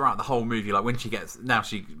on throughout the whole movie. Like when she gets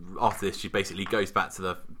after this, she basically goes back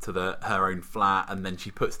to her own flat, and then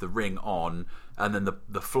she puts the ring on, and then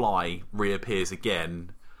the fly reappears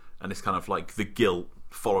again, and it's kind of like the guilt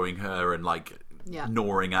following her and like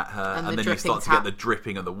gnawing at her, and then you start to get the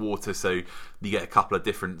dripping of the water. So you get a couple of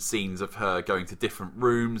different scenes of her going to different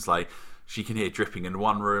rooms, like. She can hear dripping in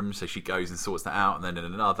one room, so she goes and sorts that out, and then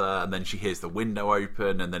in another, and then she hears the window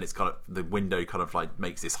open, and then it's kind of the window kind of like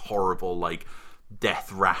makes this horrible like death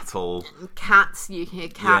rattle. You hear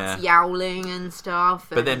cats yowling and stuff.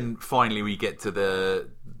 But then finally we get to the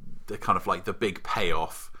kind of like the big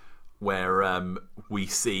payoff where we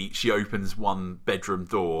see she opens one bedroom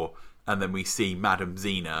door, and then we see Madame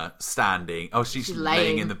Zena standing. Oh, she's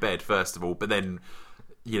laying in the bed first of all, but then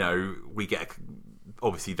you know we get.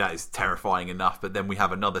 Obviously that is terrifying enough, but then we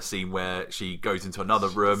have another scene where she goes into another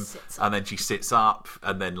room and then she sits up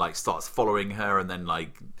and then like starts following her, and then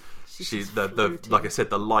like she's like I said,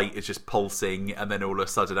 the light is just pulsing, and then all of a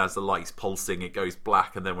sudden as the light's pulsing it goes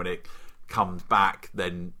black, and then when it comes back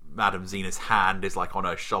then Madame Zena's hand is like on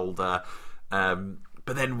her shoulder,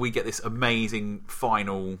 but then we get this amazing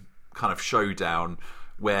final kind of showdown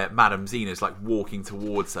where Madame Zena's like walking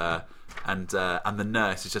towards her, and the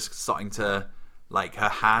nurse is just starting to like her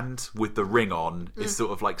hand with the ring on is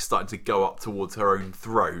sort of like starting to go up towards her own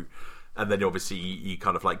throat, and then obviously you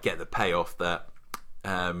kind of like get the payoff that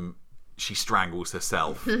she strangles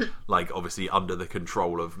herself, like obviously under the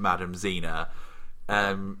control of Madame Zena.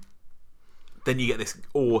 Then you get this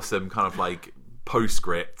awesome kind of like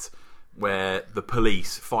postscript where the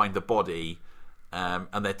police find the body,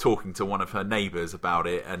 and they're talking to one of her neighbours about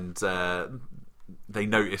it, and they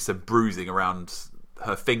notice some bruising around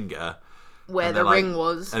her finger. Where the ring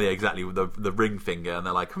was. Yeah, exactly, the ring finger. And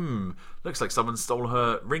they're like, looks like someone stole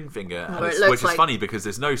her ring finger. Which is funny because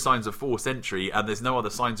there's no signs of forced entry and there's no other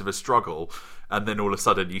signs of a struggle. And then all of a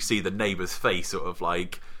sudden you see the neighbour's face sort of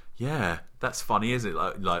like, yeah, that's funny, isn't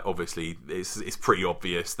it? Like obviously it's pretty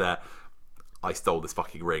obvious that I stole this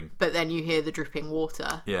fucking ring. But then you hear the dripping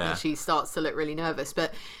water. Yeah. And she starts to look really nervous.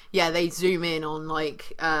 But yeah, they zoom in on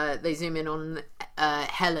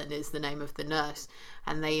Helen is the name of the nurse.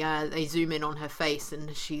 And they zoom in on her face,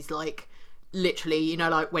 and she's like, literally, you know,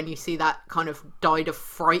 like when you see that kind of died of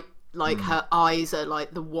fright, like her eyes are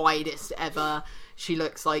like the widest ever. She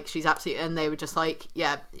looks like she's absolutely, and they were just like,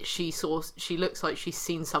 yeah, she looks like she's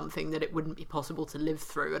seen something that it wouldn't be possible to live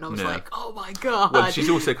through. And I was like, oh my god. Well, she's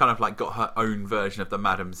also kind of like got her own version of the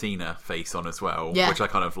Madame Zena face on as well, which I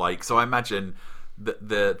kind of like. So I imagine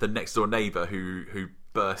the next door neighbour who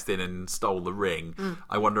burst in and stole the ring.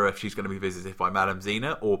 I wonder if she's going to be visited by Madame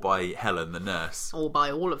Zena or by Helen, the nurse, or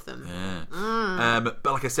by all of them. Yeah. But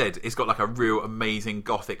like I said, it's got like a real amazing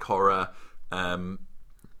gothic horror, kind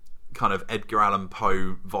of Edgar Allan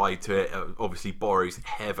Poe vibe to it. Obviously borrows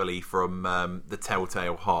heavily from The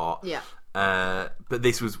Telltale Heart. Yeah. But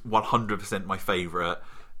this was 100% my favourite.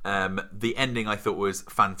 The ending I thought was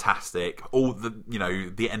fantastic. All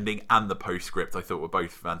the ending and the postscript I thought were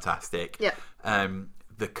both fantastic. Yeah.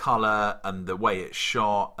 The colour and the way it's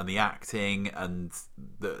shot and the acting and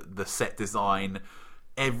the set design,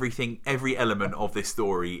 everything, every element of this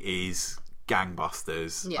story is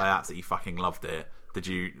gangbusters. Yeah. I absolutely fucking loved it.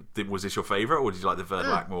 Was this your favourite, or did you like the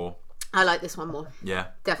Verdelak more? I like this one more. Yeah.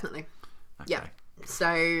 Definitely. Okay. Yeah.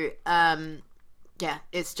 So,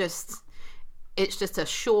 it's just a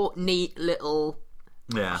short, neat little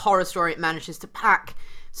horror story. It manages to pack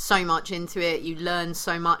so much into it. You learn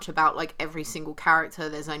so much about like every single character.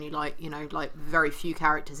 There's only like very few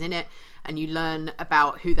characters in it, and you learn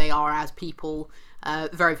about who they are as people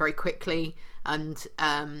very, very quickly. And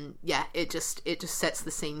it just sets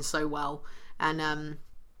the scene so well. And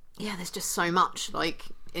there's just so much like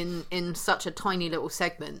in such a tiny little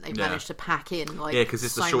segment they've managed to pack in like because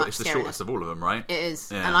it's so it's the shortest of all of them, right? It is,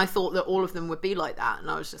 yeah. And I thought that all of them would be like that, and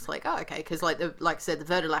I was just like, oh, okay, because like I said, the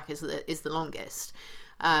Verdelak is the longest,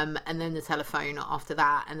 and then the telephone after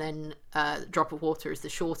that, and then Drop of Water is the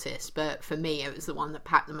shortest. But for me, it was the one that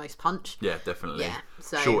packed the most punch. Yeah, definitely. Yeah,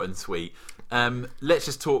 so short and sweet. Let's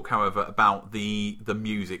just talk, however, about the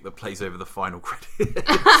music that plays over the final credits.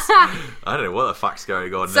 I don't know what the fuck's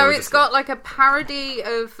going on. So it's got like a parody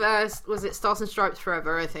of was it Stars and Stripes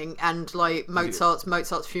Forever, I think, and like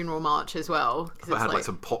Mozart's Funeral March as well. It had like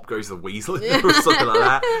some Pop Goes the Weasel in there or something like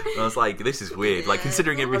that. And I was like, this is weird. Like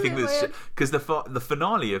considering everything that's because the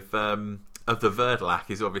finale of the Verdelak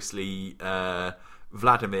is obviously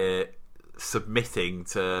Vladimir submitting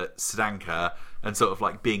to Sedanka and sort of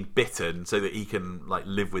like being bitten so that he can like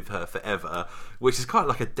live with her forever, which is kind of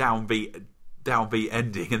like a downbeat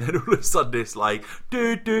ending, and then all of a sudden it's like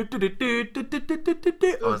I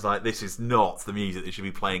was like, this is not the music that should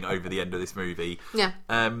be playing over the end of this movie. Yeah.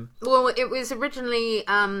 Well, it was originally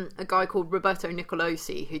a guy called Roberto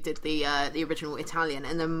Nicolosi who did the original Italian,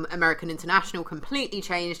 and then American International completely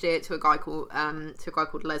changed it to a guy called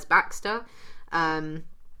Les Baxter,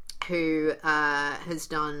 who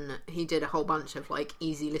he did a whole bunch of like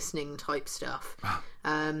easy listening type stuff.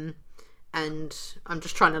 And I'm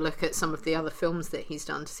just trying to look at some of the other films that he's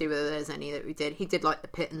done to see whether there's any that we did. He did like The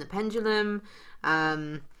Pit and the Pendulum,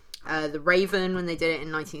 The Raven when they did it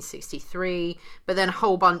in 1963, but then a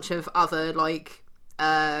whole bunch of other like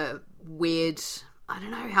weird, I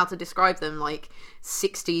don't know how to describe them, like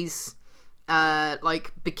 60s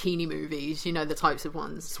like bikini movies, the types of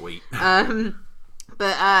ones. Sweet.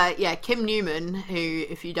 But Kim Newman, who,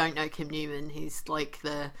 if you don't know Kim Newman, he's like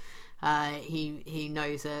he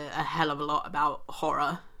knows a hell of a lot about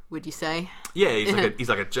horror, would you say? Yeah, he's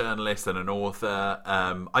like a journalist and an author.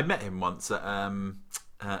 I met him once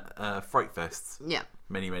at Fright Fest. Yeah,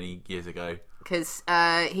 many years ago. Because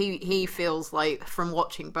he feels like, from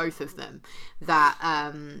watching both of them,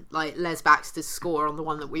 that like Les Baxter's score on the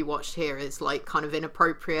one that we watched here is like kind of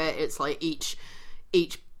inappropriate. It's like each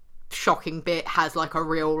shocking bit has like a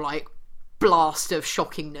real like blast of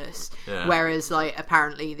shockingness, whereas like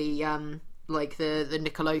apparently the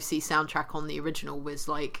Nicolosi soundtrack on the original was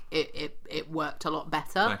like it worked a lot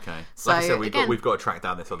better. Okay, so like I said, we've got to track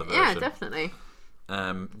down this other version. Yeah, definitely.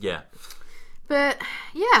 But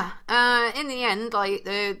in the end, like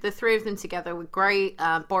the three of them together were great.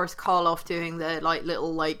 Boris Karloff doing the like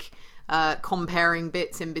little like comparing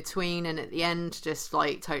bits in between, and at the end just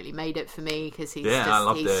like totally made it for me, because he's I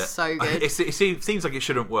loved it. So good. It seems like it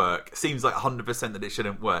shouldn't work. It seems like 100% that it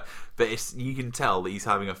shouldn't work, but you can tell that he's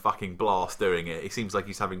having a fucking blast doing it. It seems like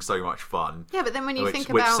he's having so much fun. Yeah, but then when you which think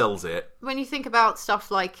about sells it, when you think about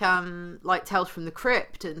stuff like Tales from the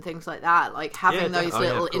Crypt and things like that, like having those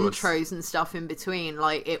little intros and stuff in between,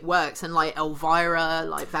 like it works. And like Elvira,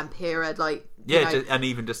 like Vampira, like and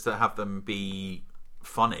even just to have them be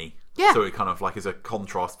funny. Yeah. So it kind of like is a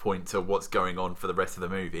contrast point to what's going on for the rest of the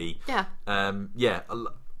movie. Yeah.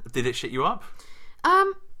 Did it shit you up?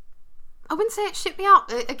 I wouldn't say it shit me up.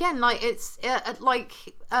 Again, like it's like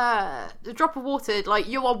The Drop of Water. Like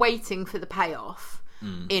you are waiting for the payoff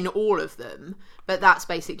in all of them, but that's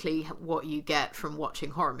basically what you get from watching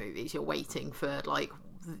horror movies. You're waiting for like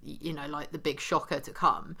like the big shocker to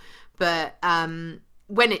come. But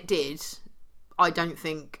when it did, I don't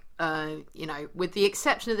think. With the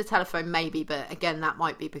exception of the telephone, maybe, but again, that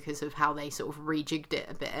might be because of how they sort of rejigged it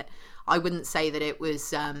a bit. I wouldn't say that it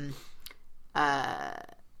was.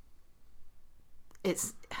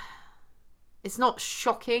 It's not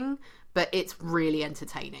shocking, but it's really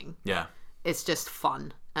entertaining. Yeah, it's just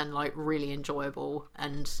fun and like really enjoyable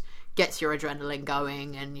and gets your adrenaline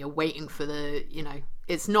going, and you're waiting for the.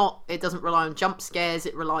 It doesn't rely on jump scares.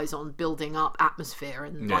 It relies on building up atmosphere,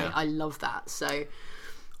 and I love that. So.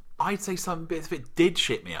 I'd say some bits of it did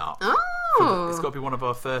shit me up. Oh, It's got to be one of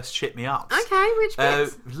our first shit me ups. okay. Which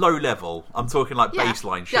bits? Low level. I'm talking like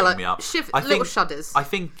baseline shit like me up. little shudders. I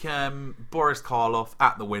think Boris Karloff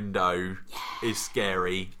at the window is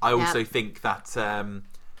scary. I also think that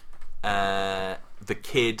the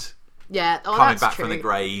kid coming back from the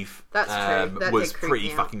grave was pretty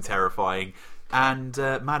fucking terrifying. And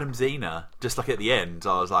Madame Xena, just like at the end,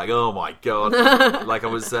 I was like, oh my god. Like I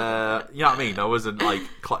was, you know what I mean? I wasn't like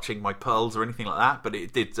clutching my pearls or anything like that, but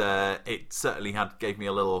it did, it certainly gave me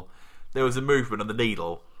a little, there was a movement on the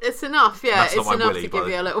needle. It's enough, yeah. That's it's not my enough willy, to give but-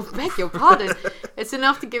 you a little, beg your pardon. It's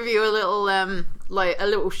enough to give you a little, like a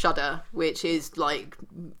little shudder, which is like,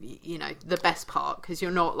 you know, the best part, because you're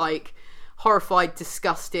not like horrified,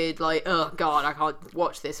 disgusted, like, oh god, I can't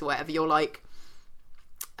watch this or whatever. You're like,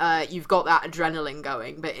 you've got that adrenaline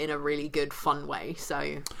going, but in a really good, fun way.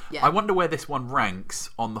 So, yeah. I wonder where this one ranks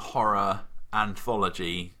on the horror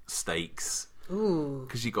anthology stakes. Ooh.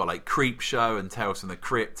 Because you got like Creepshow and Tales from the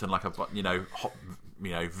Crypt and like a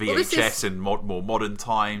VHS this is- in more modern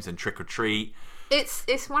times and Trick or Treat.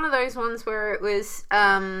 It's one of those ones where it was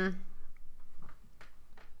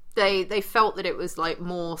they felt that it was like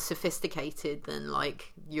more sophisticated than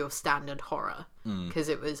like your standard horror, because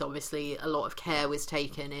it was obviously a lot of care was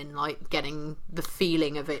taken in like getting the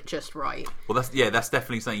feeling of it just right. Well, that's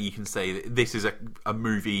definitely something you can say. This is a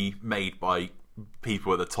movie made by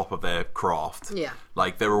people at the top of their craft. Yeah.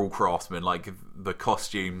 Like they're all craftsmen. Like the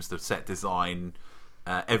costumes, the set design,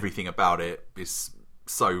 everything about it is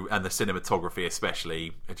so, and the cinematography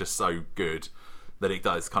especially, are just so good that it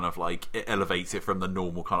does kind of like, it elevates it from the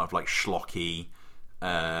normal kind of like schlocky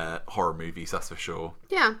horror movies, that's for sure.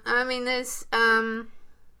 Yeah, I mean, there's a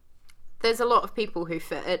lot of people who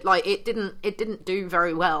fit it. Like it didn't do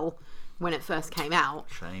very well when it first came out.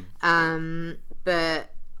 Shame.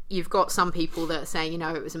 But you've got some people that are saying, you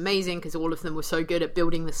know, it was amazing because all of them were so good at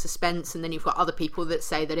building the suspense, and then you've got other people that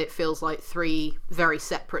say that it feels like three very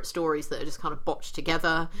separate stories that are just kind of botched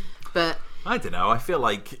together. But I don't know. I feel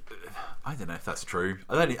like, I don't know if that's true.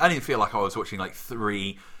 I didn't feel like I was watching like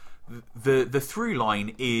three. The through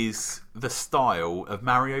line is the style of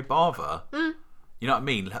Mario Bava. You know what I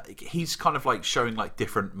mean? Like, he's kind of like showing like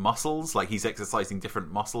different muscles, like he's exercising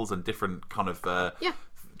different muscles and different kind of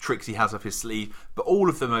tricks he has up his sleeve. But all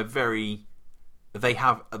of them are they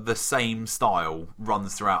have the same style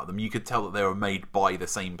runs throughout them. You could tell that they were made by the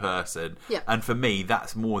same person. Yeah. And for me,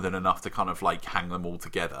 that's more than enough to kind of like hang them all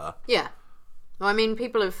together. yeah, well, I mean,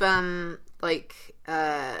 people have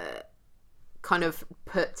kind of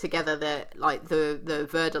put together that like the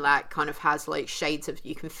Verdalac kind of has like shades of,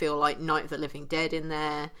 you can feel like Night of the Living Dead in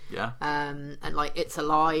there, and like It's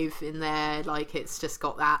Alive in there, like it's just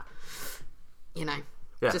got that, you know,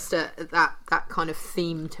 just that kind of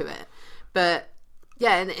theme to it. But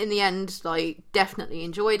yeah, in the end, like definitely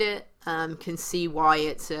enjoyed it. Can see why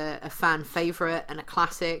it's a fan favourite and a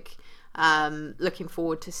classic. Looking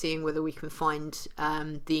forward to seeing whether we can find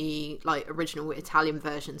the like original Italian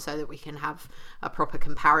version so that we can have a proper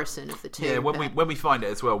comparison of the two. Yeah, when we find it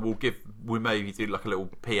as well, we'll maybe do like a little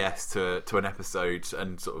PS to an episode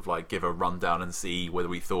and sort of like give a rundown and see whether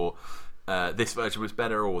we thought this version was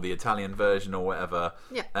better or the Italian version or whatever.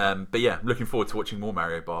 Yeah. But yeah, looking forward to watching more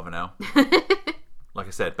Mario Bava now. Like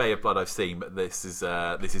I said, Bay of Blood I've seen, but this is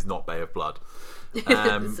not Bay of Blood.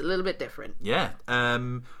 It's a little bit different. Yeah.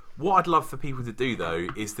 What I'd love for people to do though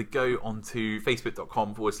is to go onto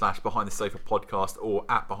facebook.com/Behind the Sofa Podcast or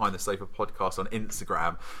at Behind the Sofa Podcast on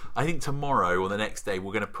Instagram. I think tomorrow or the next day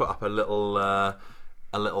we're going to put up a little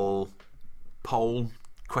poll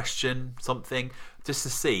question, something, just to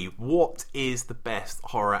see what is the best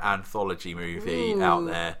horror anthology movie out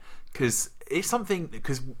there. Because it's something,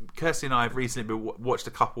 because Kirsty and I have recently watched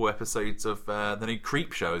a couple episodes of the new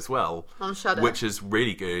Creepshow as well, On Shudder. which is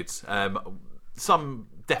really good. Some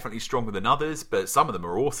definitely stronger than others, but some of them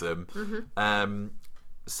are awesome.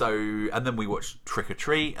 So, and then we watched Trick or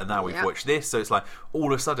Treat, and now we've watched this. So it's like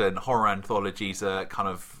all of a sudden horror anthologies are kind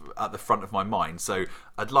of at the front of my mind. So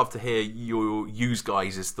I'd love to hear you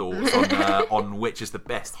guys' thoughts on which is the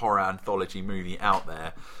best horror anthology movie out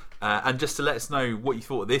there. And just to let us know what you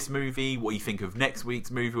thought of this movie, what you think of next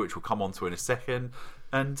week's movie, which we'll come on to in a second,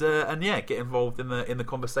 and yeah, get involved in the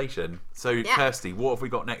conversation. So, Kirsty, what have we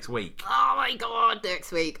got next week? Oh my god,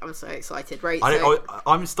 next week! I'm so excited. Right,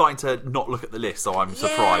 I'm starting to not look at the list, so I'm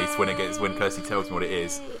surprised when Kirsty tells me what it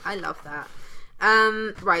is. I love that.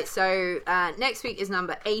 Right, so next week is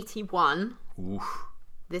number 81. Oof.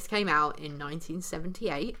 This came out in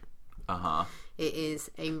 1978. It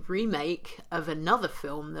is a remake of another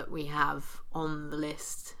film that we have on the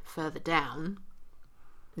list further down.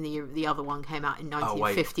 The other one came out in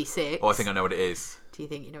 1956. Oh, I think I know what it is. Do you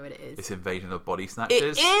think you know what it is? It's Invasion of Body Snatchers. It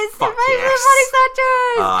is Fuck Invasion yes. of Body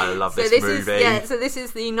Snatchers! I love this movie. So this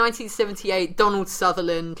is the 1978 Donald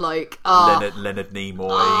Sutherland, Leonard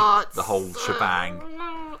Nimoy, the whole shebang.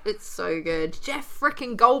 It's so good. Jeff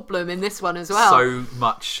frickin' Goldblum in this one as well. So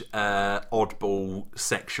much oddball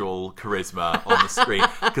sexual charisma on the screen.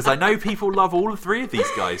 Because I know people love all three of these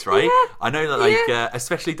guys, right? Yeah. I know that,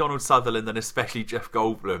 especially Donald Sutherland and especially Jeff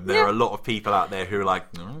Goldblum, there are a lot of people out there who are like,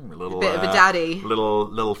 a little bit of a daddy,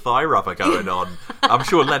 little thigh rubber going on. I'm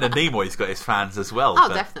sure Leonard Nimoy's got his fans as well. Oh,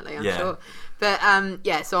 definitely, I'm sure. But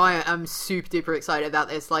so I am super duper excited about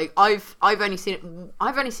this. Like I've only seen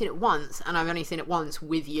it once, and I've only seen it once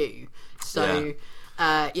with you. So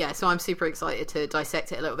so I'm super excited to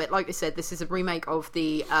dissect it a little bit. Like I said, this is a remake of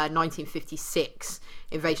the 1956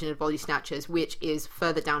 Invasion of the Body Snatchers, which is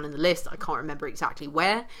further down in the list. I can't remember exactly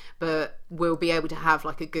where, but we'll be able to have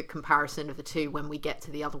like a good comparison of the two when we get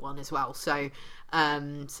to the other one as well. So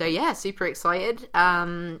super excited.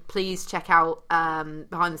 Please check out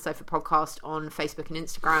Behind the Sofa podcast on Facebook and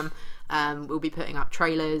Instagram. We'll be putting up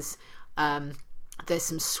trailers. There's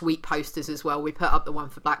some sweet posters as well. We put up the one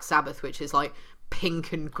for Black Sabbath, which is like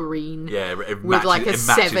pink and green, with like a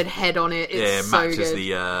severed head on it. It's so good. It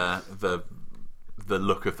matches the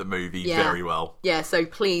look of the movie very well. Yeah, so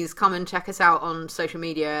please come and check us out on social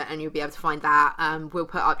media, and you'll be able to find that. We'll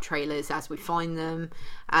put up trailers as we find them,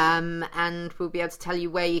 and we'll be able to tell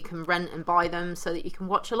you where you can rent and buy them so that you can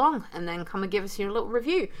watch along, and then come and give us your little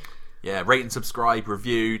review. Yeah, rate and subscribe,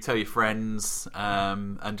 review, tell your friends,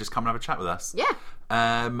 and just come and have a chat with us. Yeah.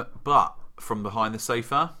 But from Behind the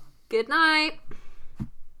Sofa, good night.